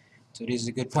about. So it is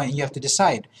a good point. You have to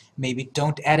decide. Maybe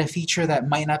don't add a feature that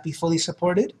might not be fully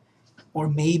supported, or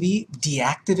maybe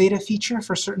deactivate a feature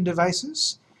for certain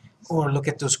devices, or look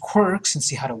at those quirks and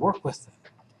see how to work with them.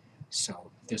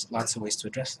 So there's lots of ways to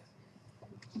address that.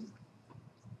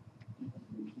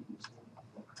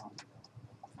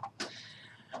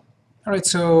 All right,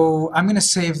 so I'm going to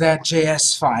save that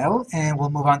JS file, and we'll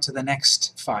move on to the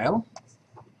next file.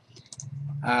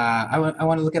 I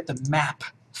want to look at the map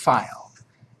file.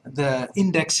 The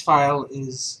index file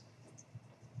is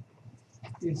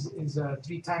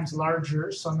 3 times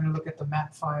larger, so I'm going to look at the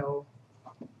map file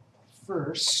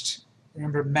first.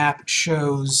 Remember, map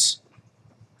shows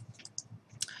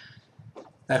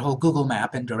that whole Google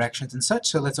map and directions and such.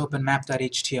 So let's open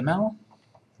map.html.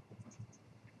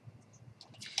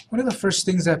 One of the first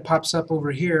things that pops up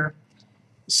over here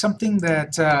is something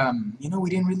that you know, we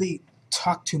didn't really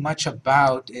talk too much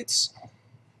about. It's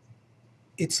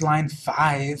line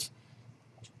 5.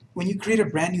 When you create a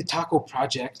brand new taco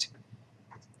project,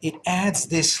 it adds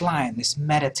this line, this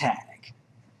meta tag,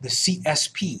 the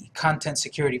CSP, Content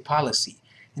Security Policy.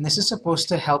 And this is supposed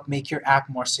to help make your app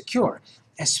more secure,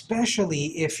 especially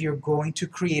if you're going to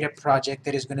create a project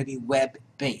that is going to be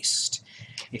web-based.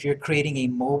 If you're creating a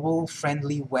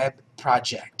mobile-friendly web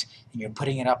project and you're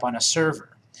putting it up on a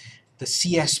server, the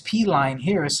CSP line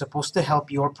here is supposed to help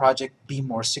your project be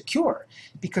more secure.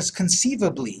 Because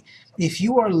conceivably, if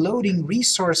you are loading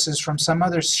resources from some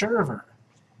other server,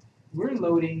 we're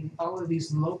loading all of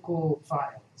these local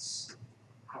files.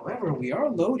 However, we are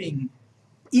loading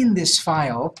in this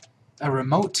file a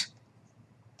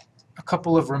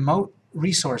couple of remote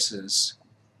resources,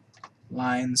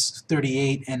 lines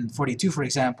 38 and 42, for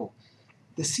example.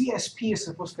 The CSP is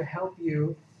supposed to help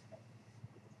you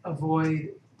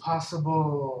avoid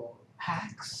possible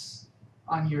hacks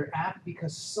on your app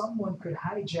because someone could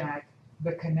hijack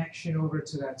the connection over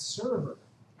to that server,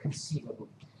 conceivably.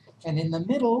 And in the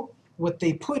middle, what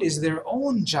they put is their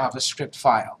own JavaScript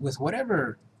file with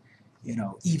whatever, you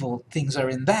know, evil things are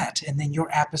in that, and then your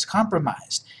app is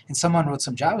compromised. And someone wrote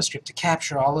some JavaScript to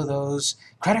capture all of those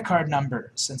credit card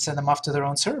numbers and send them off to their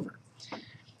own server.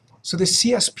 So this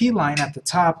CSP line at the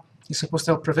top is supposed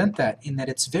to help prevent that, in that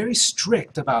it's very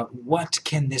strict about what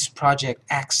can this project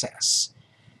access.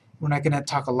 We're not going to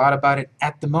talk a lot about it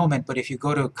at the moment, but if you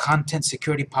go to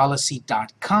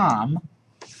contentsecuritypolicy.com,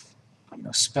 you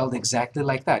know, spelled exactly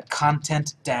like that,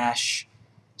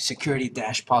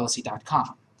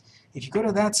 content-security-policy.com. If you go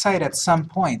to that site at some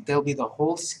point, there'll be the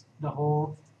whole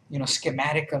you know,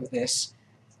 schematic of this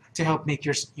to help make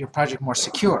your project more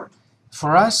secure.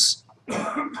 For us,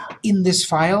 in this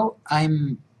file, I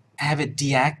have it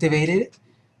deactivated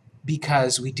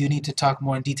because we do need to talk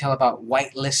more in detail about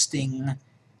whitelisting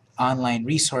online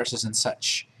resources and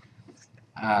such.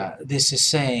 This is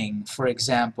saying, for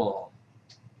example,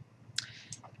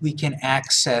 we can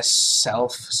access so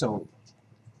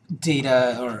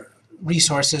data or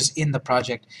resources in the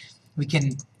project. We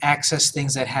can access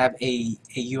things that have a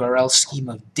URL scheme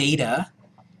of data.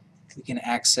 We can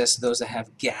access those that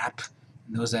have gap,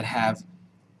 and those that have,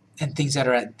 and things that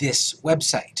are at this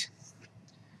website.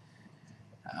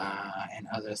 And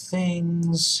other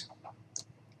things.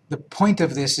 The point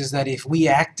of this is that if we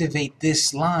activate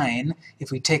this line, if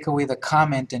we take away the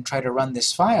comment and try to run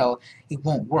this file, it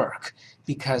won't work,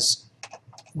 because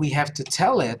we have to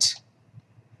tell it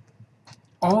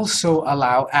also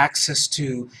allow access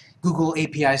to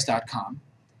googleapis.com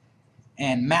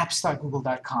and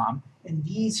maps.google.com, and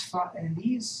these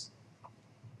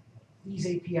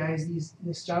APIs,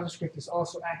 this JavaScript is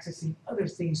also accessing other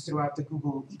things throughout the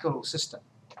Google ecosystem.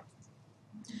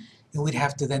 And we'd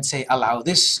have to then say allow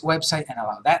this website and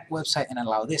allow that website and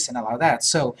allow this and allow that.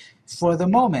 So for the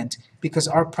moment, because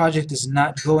our project is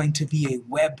not going to be a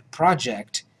web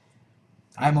project,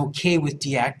 I'm okay with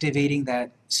deactivating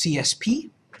that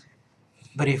CSP.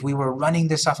 But if we were running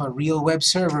this off a real web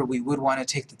server, we would want to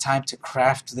take the time to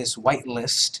craft this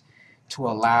whitelist to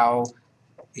allow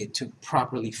it to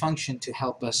properly function to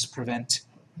help us prevent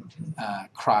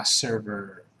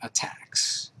cross-server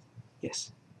attacks.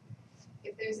 Yes?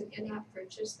 If there's an in-app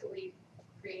purchase that we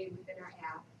create within our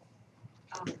app,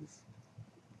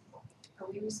 are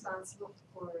we responsible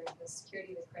for the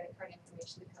security of the credit card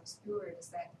information that comes through, or does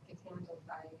that get handled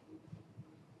by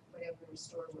whatever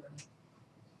store we're in?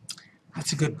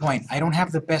 That's a good point. I don't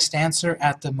have the best answer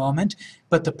at the moment,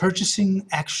 but the purchasing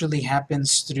actually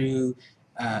happens through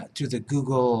the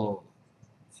Google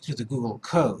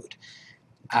code.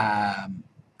 I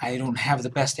don't have the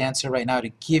best answer right now to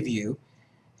give you,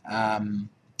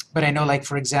 but I know, like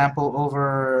for example,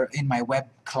 over in my web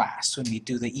class, when we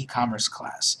do the e-commerce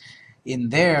class, in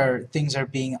there things are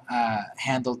being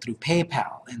handled through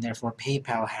PayPal, and therefore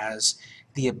PayPal has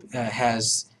the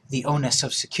onus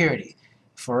of security.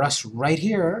 For us right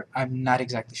here, I'm not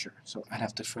exactly sure, so I'd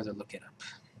have to further look it up.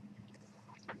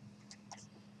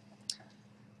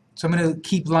 So I'm going to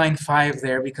keep line 5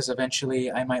 there because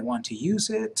eventually I might want to use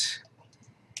it.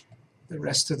 The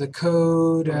rest of the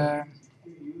code... If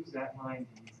you use that line,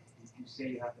 did you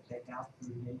say you have to take out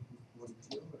 38 to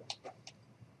 42?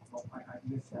 Well, I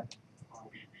missed that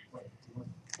part.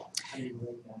 How do you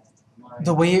relate that line?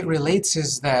 The way it relates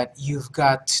is that you've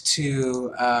got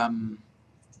to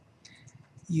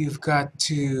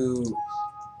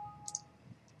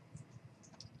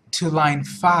line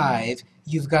 5,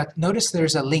 you've got, notice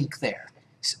there's a link there.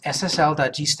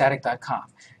 ssl.gstatic.com.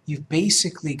 You've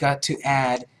basically got to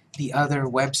add the other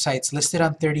websites listed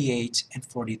on 38 and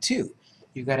 42.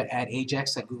 You've got to add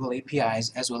ajax.google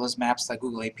APIs as well as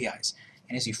maps.google APIs.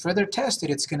 And as you further test it,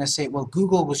 it's going to say, well,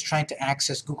 Google was trying to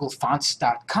access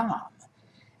googlefonts.com,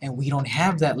 and we don't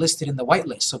have that listed in the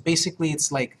whitelist. So basically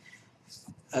it's like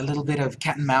a little bit of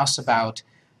cat and mouse about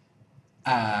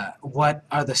what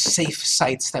are the safe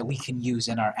sites that we can use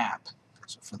in our app.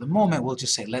 So for the moment, we'll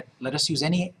just say, let us use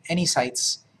any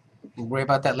sites. We'll worry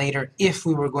about that later if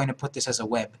we were going to put this as a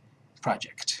web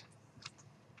project.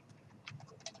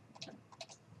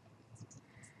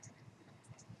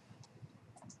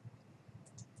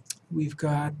 We've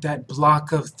got that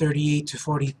block of 38 to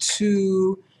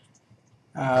 42.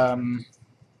 What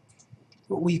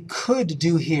we could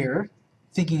do here,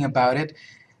 thinking about it,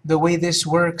 the way this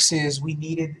works is we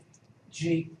needed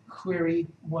jQuery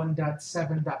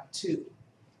 1.7.2.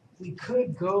 We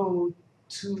could go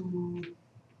to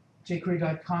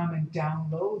jQuery.com and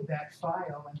download that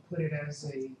file and put it as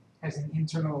an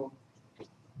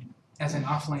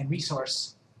offline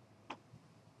resource.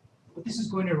 But this is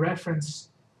going to reference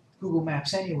Google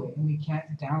Maps anyway, and we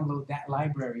can't download that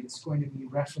library. It's going to be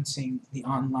referencing the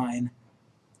online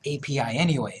API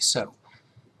anyway. So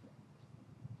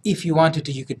if you wanted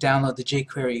to, you could download the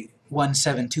jQuery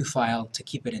 1.7.2 file to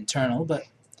keep it internal, but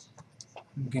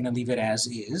I'm going to leave it as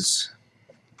is.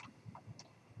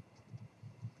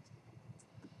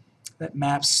 That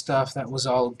map stuff, that was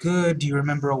all good. Do you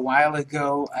remember a while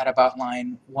ago at about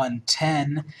line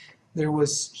 110, there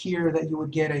was here that you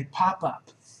would get a pop-up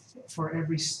for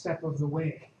every step of the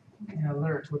way. An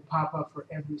alert would pop up for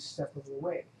every step of the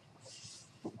way.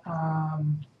 I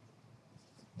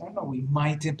don't know, we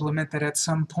might implement that at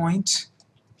some point.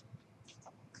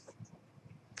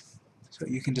 So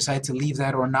you can decide to leave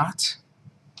that or not.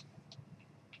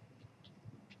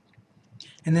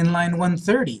 And then line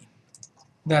 130.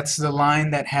 That's the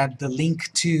line that had the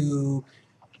link to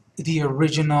the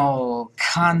original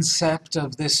concept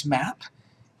of this map.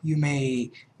 You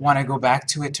may want to go back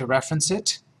to it to reference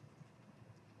it,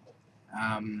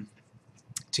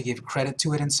 to give credit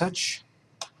to it and such.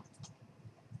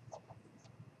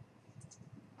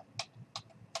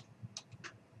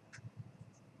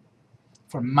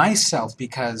 For myself,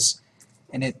 because,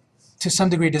 and it to some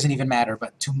degree doesn't even matter,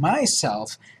 but to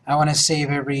myself, I want to save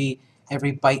every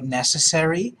byte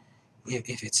necessary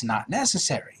if it's not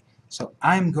necessary. So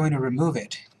I'm going to remove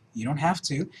it. You don't have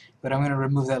to, but I'm going to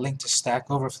remove that link to Stack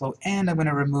Overflow, and I'm going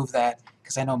to remove that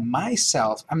because I know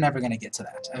myself, I'm never going to get to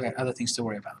that. I've got other things to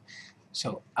worry about.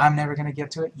 So I'm never going to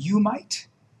get to it. You might,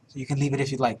 so you can leave it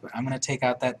if you'd like, but I'm going to take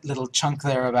out that little chunk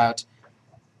there about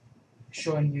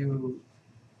showing you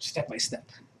step by step.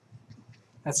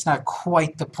 That's not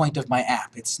quite the point of my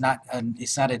app. It's not a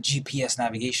GPS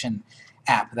navigation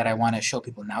app that I want to show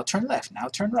people. Now turn left, now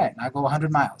turn right, now go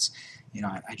 100 miles. You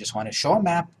know, I just want to show a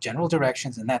map, general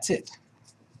directions, and that's it.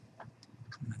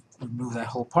 Remove that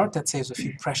whole part. That saves a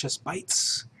few precious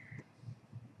bytes.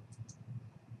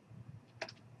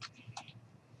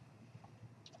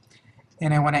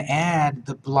 And I want to add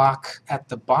the block at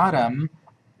the bottom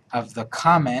of the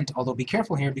comment, although be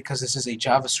careful here because this is a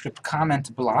JavaScript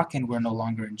comment block and we're no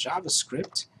longer in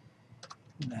JavaScript.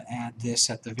 I'm going to add this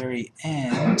at the very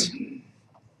end.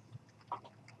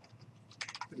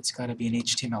 But it's got to be an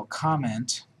HTML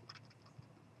comment.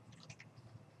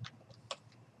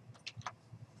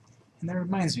 And that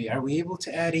reminds me, are we able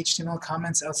to add HTML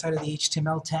comments outside of the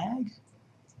HTML tag?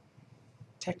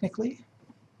 Technically?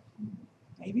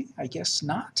 Maybe? I guess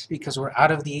not, because we're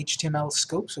out of the HTML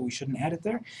scope, so we shouldn't add it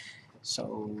there.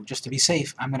 So just to be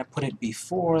safe, I'm going to put it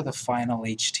before the final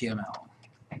HTML.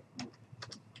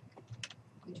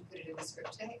 Would you put it in the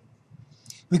script tag?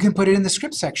 We can put it in the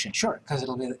script section, sure, because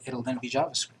it'll then be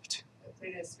JavaScript. Put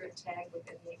it in a script tag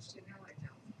within the HTML or no?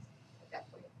 At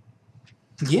that point?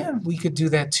 Yeah, we could do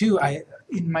that too.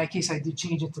 In my case, I did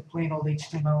change it to plain old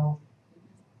HTML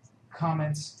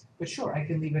comments, but sure, I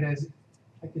could leave it as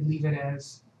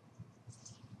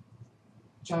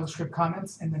JavaScript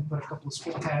comments and then put a couple of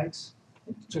script tags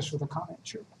just for the comment,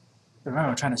 sure. But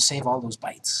remember, I'm trying to save all those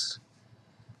bytes.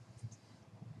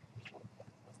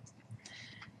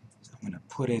 So I'm going to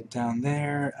put it down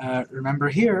there. Remember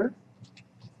here,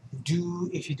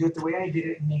 if you do it the way I did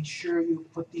it, make sure you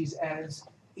put these as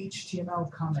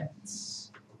HTML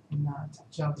comments, not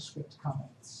JavaScript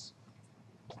comments.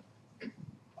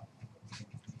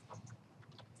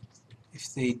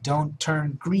 If they don't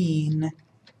turn green,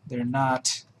 they're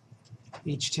not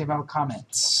HTML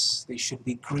comments. They should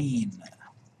be green.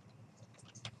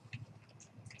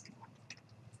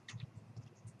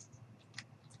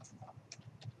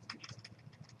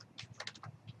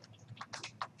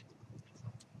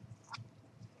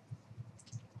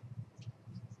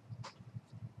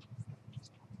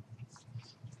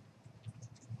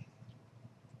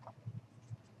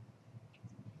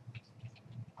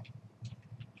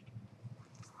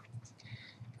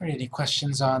 All right, any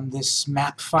questions on this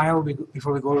map file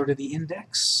before we go over to the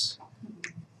index?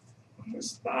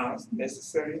 It's not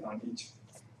necessary on each.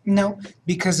 No,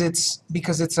 because it's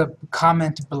a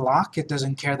comment block. It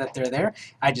doesn't care that they're there.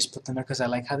 I just put them there because I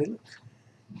like how they look.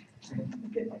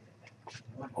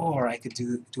 Or I could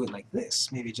do it like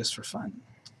this, maybe just for fun.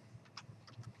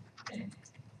 Like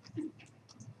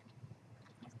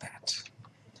that.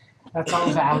 That's all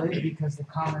valid because the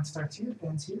comment starts here,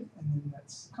 ends here, and then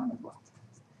that's comment block.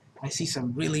 I see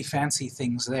some really fancy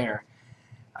things there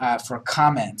for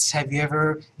comments. Have you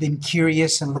ever been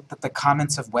curious and looked at the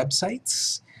comments of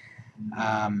websites?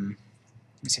 Let me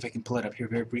see if I can pull it up here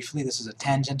very briefly. This is a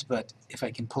tangent, but if I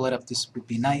can pull it up, this would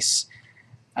be nice.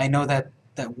 I know that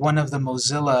one of the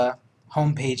Mozilla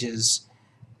homepages,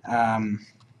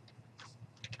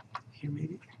 here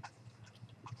maybe,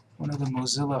 one of the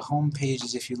Mozilla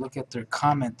homepages, if you look at their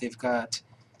comment, they've got,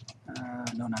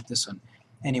 no, not this one.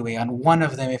 Anyway, on one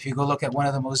of them, if you go look at one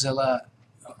of the Mozilla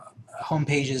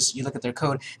homepages, you look at their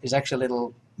code, there's actually a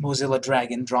little Mozilla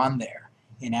dragon drawn there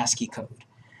in ASCII code.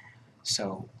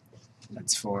 So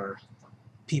that's for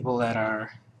people that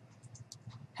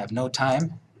have no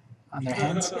time on their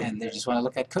hands and they just want to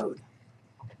look at code.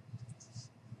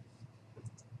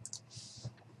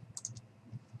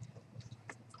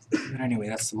 But anyway,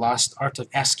 that's the lost art of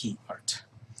ASCII art.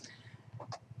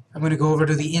 I'm going to go over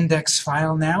to the index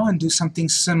file now and do something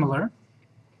similar.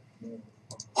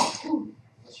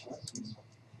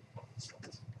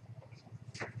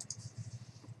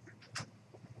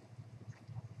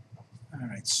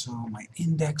 Alright, so my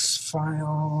index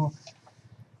file,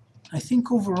 I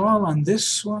think overall on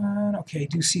this one, okay, I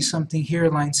do see something here,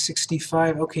 line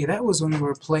 65. Okay, that was when we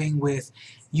were playing with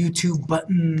YouTube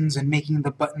buttons and making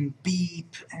the button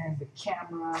beep and the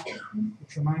camera,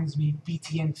 which reminds me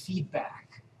BTN feedback.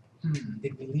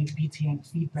 Did we leave BTN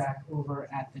feedback over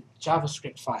at the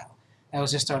JavaScript file? That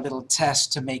was just our little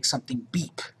test to make something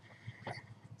beep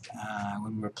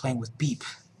when we were playing with beep.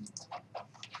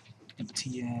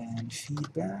 BTN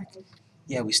feedback.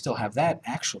 Yeah, we still have that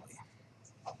actually.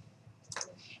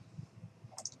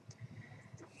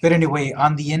 But anyway,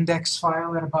 on the index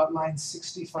file at about line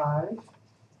 65,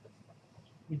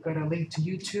 we've got a link to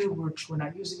YouTube, which we're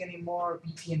not using anymore,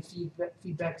 BTN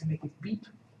feedback to make it beep.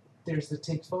 There's the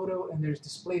take photo, and there's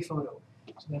display photo.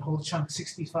 So that whole chunk,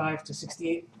 65 to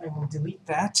 68, I will delete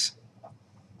that.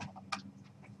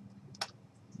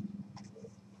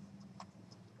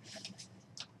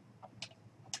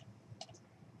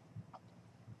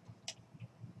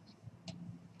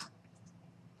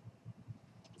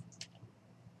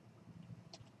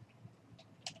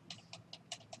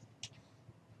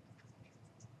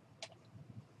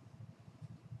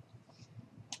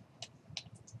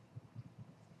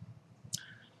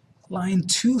 Line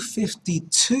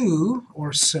 252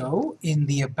 or so, in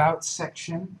the About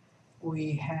section,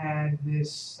 we had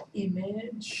this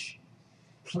image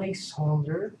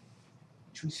placeholder,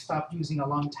 which we stopped using a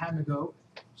long time ago.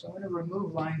 So I'm going to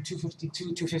remove line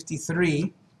 252,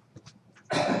 253.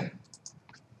 That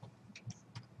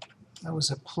was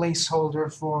a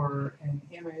placeholder for an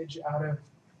image out of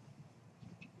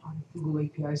on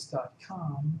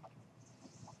googleapis.com.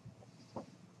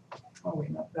 Oh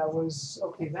wait, no, that was,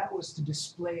 okay, that was to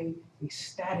display a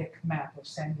static map of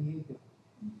San Diego.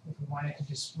 If we wanted to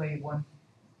display one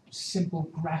simple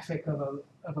graphic of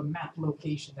a map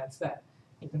location, that's that.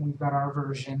 But then we've got our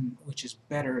version, which is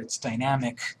better, it's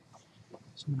dynamic.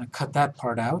 So I'm going to cut that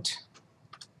part out.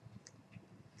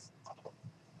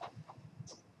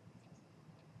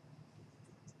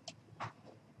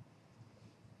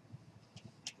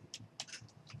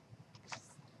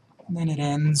 And then it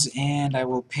ends, and I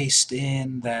will paste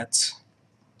in that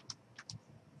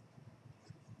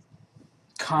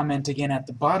comment again at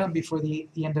the bottom before the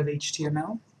end of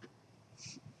HTML.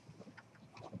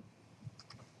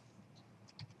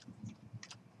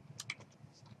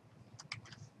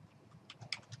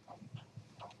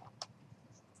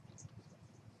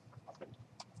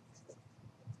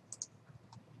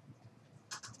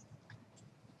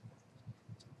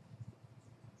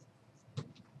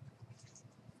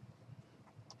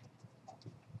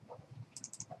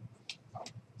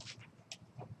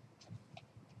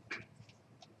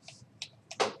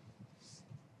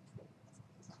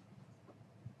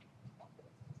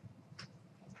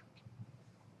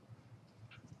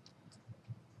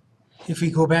 If we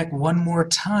go back one more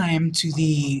time to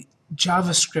the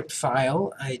JavaScript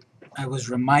file, I was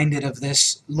reminded of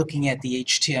this looking at the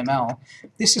HTML.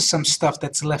 This is some stuff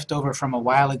that's left over from a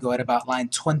while ago at about line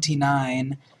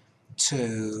 29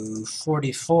 to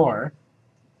 44.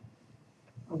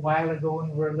 A while ago when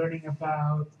we were learning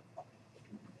about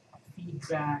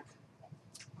feedback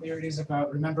There it is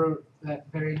about, remember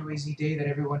that very noisy day that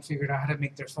everyone figured out how to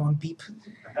make their phone beep?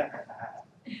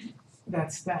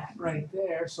 That's that right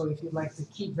there, so if you'd like to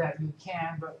keep that, you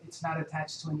can, but it's not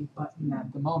attached to any button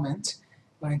at the moment.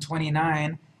 Line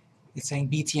 29, it's saying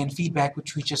BTN feedback,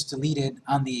 which we just deleted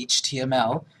on the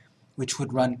HTML, which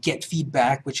would run get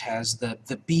feedback, which has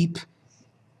the beep,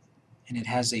 and it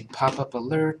has a pop-up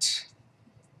alert.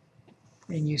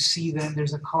 And you see then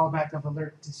there's a callback of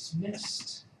alert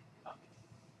dismissed,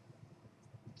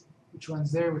 which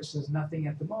one's there, which does nothing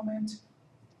at the moment.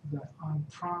 We've got on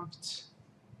prompt,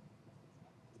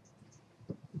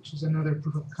 which is another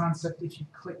proof of concept. If you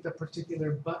clicked a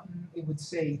particular button, it would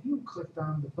say you clicked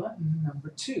on the button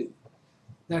number 2.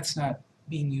 That's not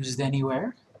being used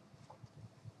anywhere.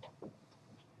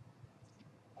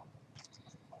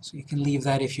 So you can leave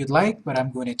that if you'd like, but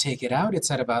I'm going to take it out.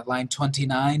 It's at about line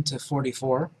 29 to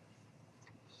 44.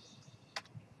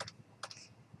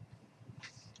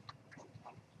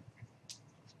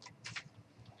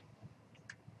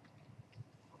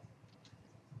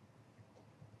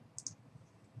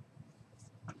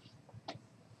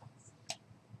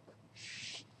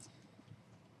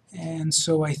 And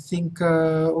so I think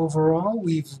overall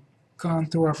we've gone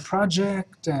through our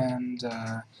project, and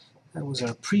that was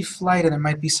our pre-flight, and there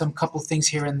might be some couple things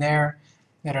here and there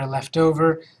that are left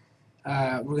over.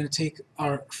 We're going to take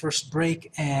our first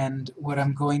break, and what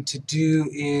I'm going to do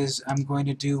is I'm going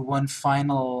to do one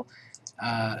final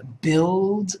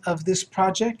build of this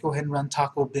project. Go ahead and run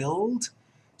taco build.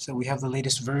 So we have the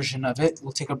latest version of it.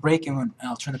 We'll take a break, and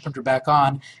I'll turn the printer back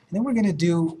on, and then we're going to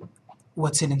do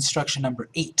what's in instruction number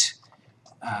 8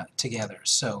 together.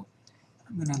 So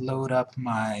I'm going to load up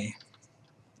my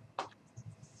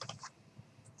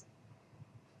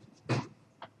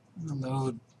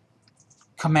load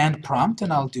command prompt,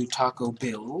 and I'll do taco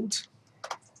build.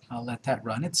 I'll let that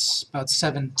run. It's about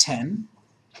 7:10.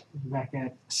 We'll be back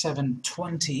at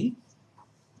 7:20,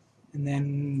 and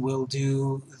then we'll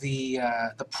do the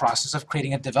process of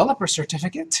creating a developer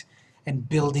certificate and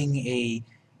building a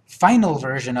final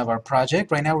version of our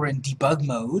project. Right now we're in debug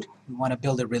mode. We want to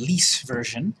build a release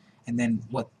version, and then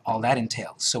what all that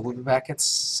entails. So we'll be back at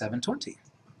 7:20.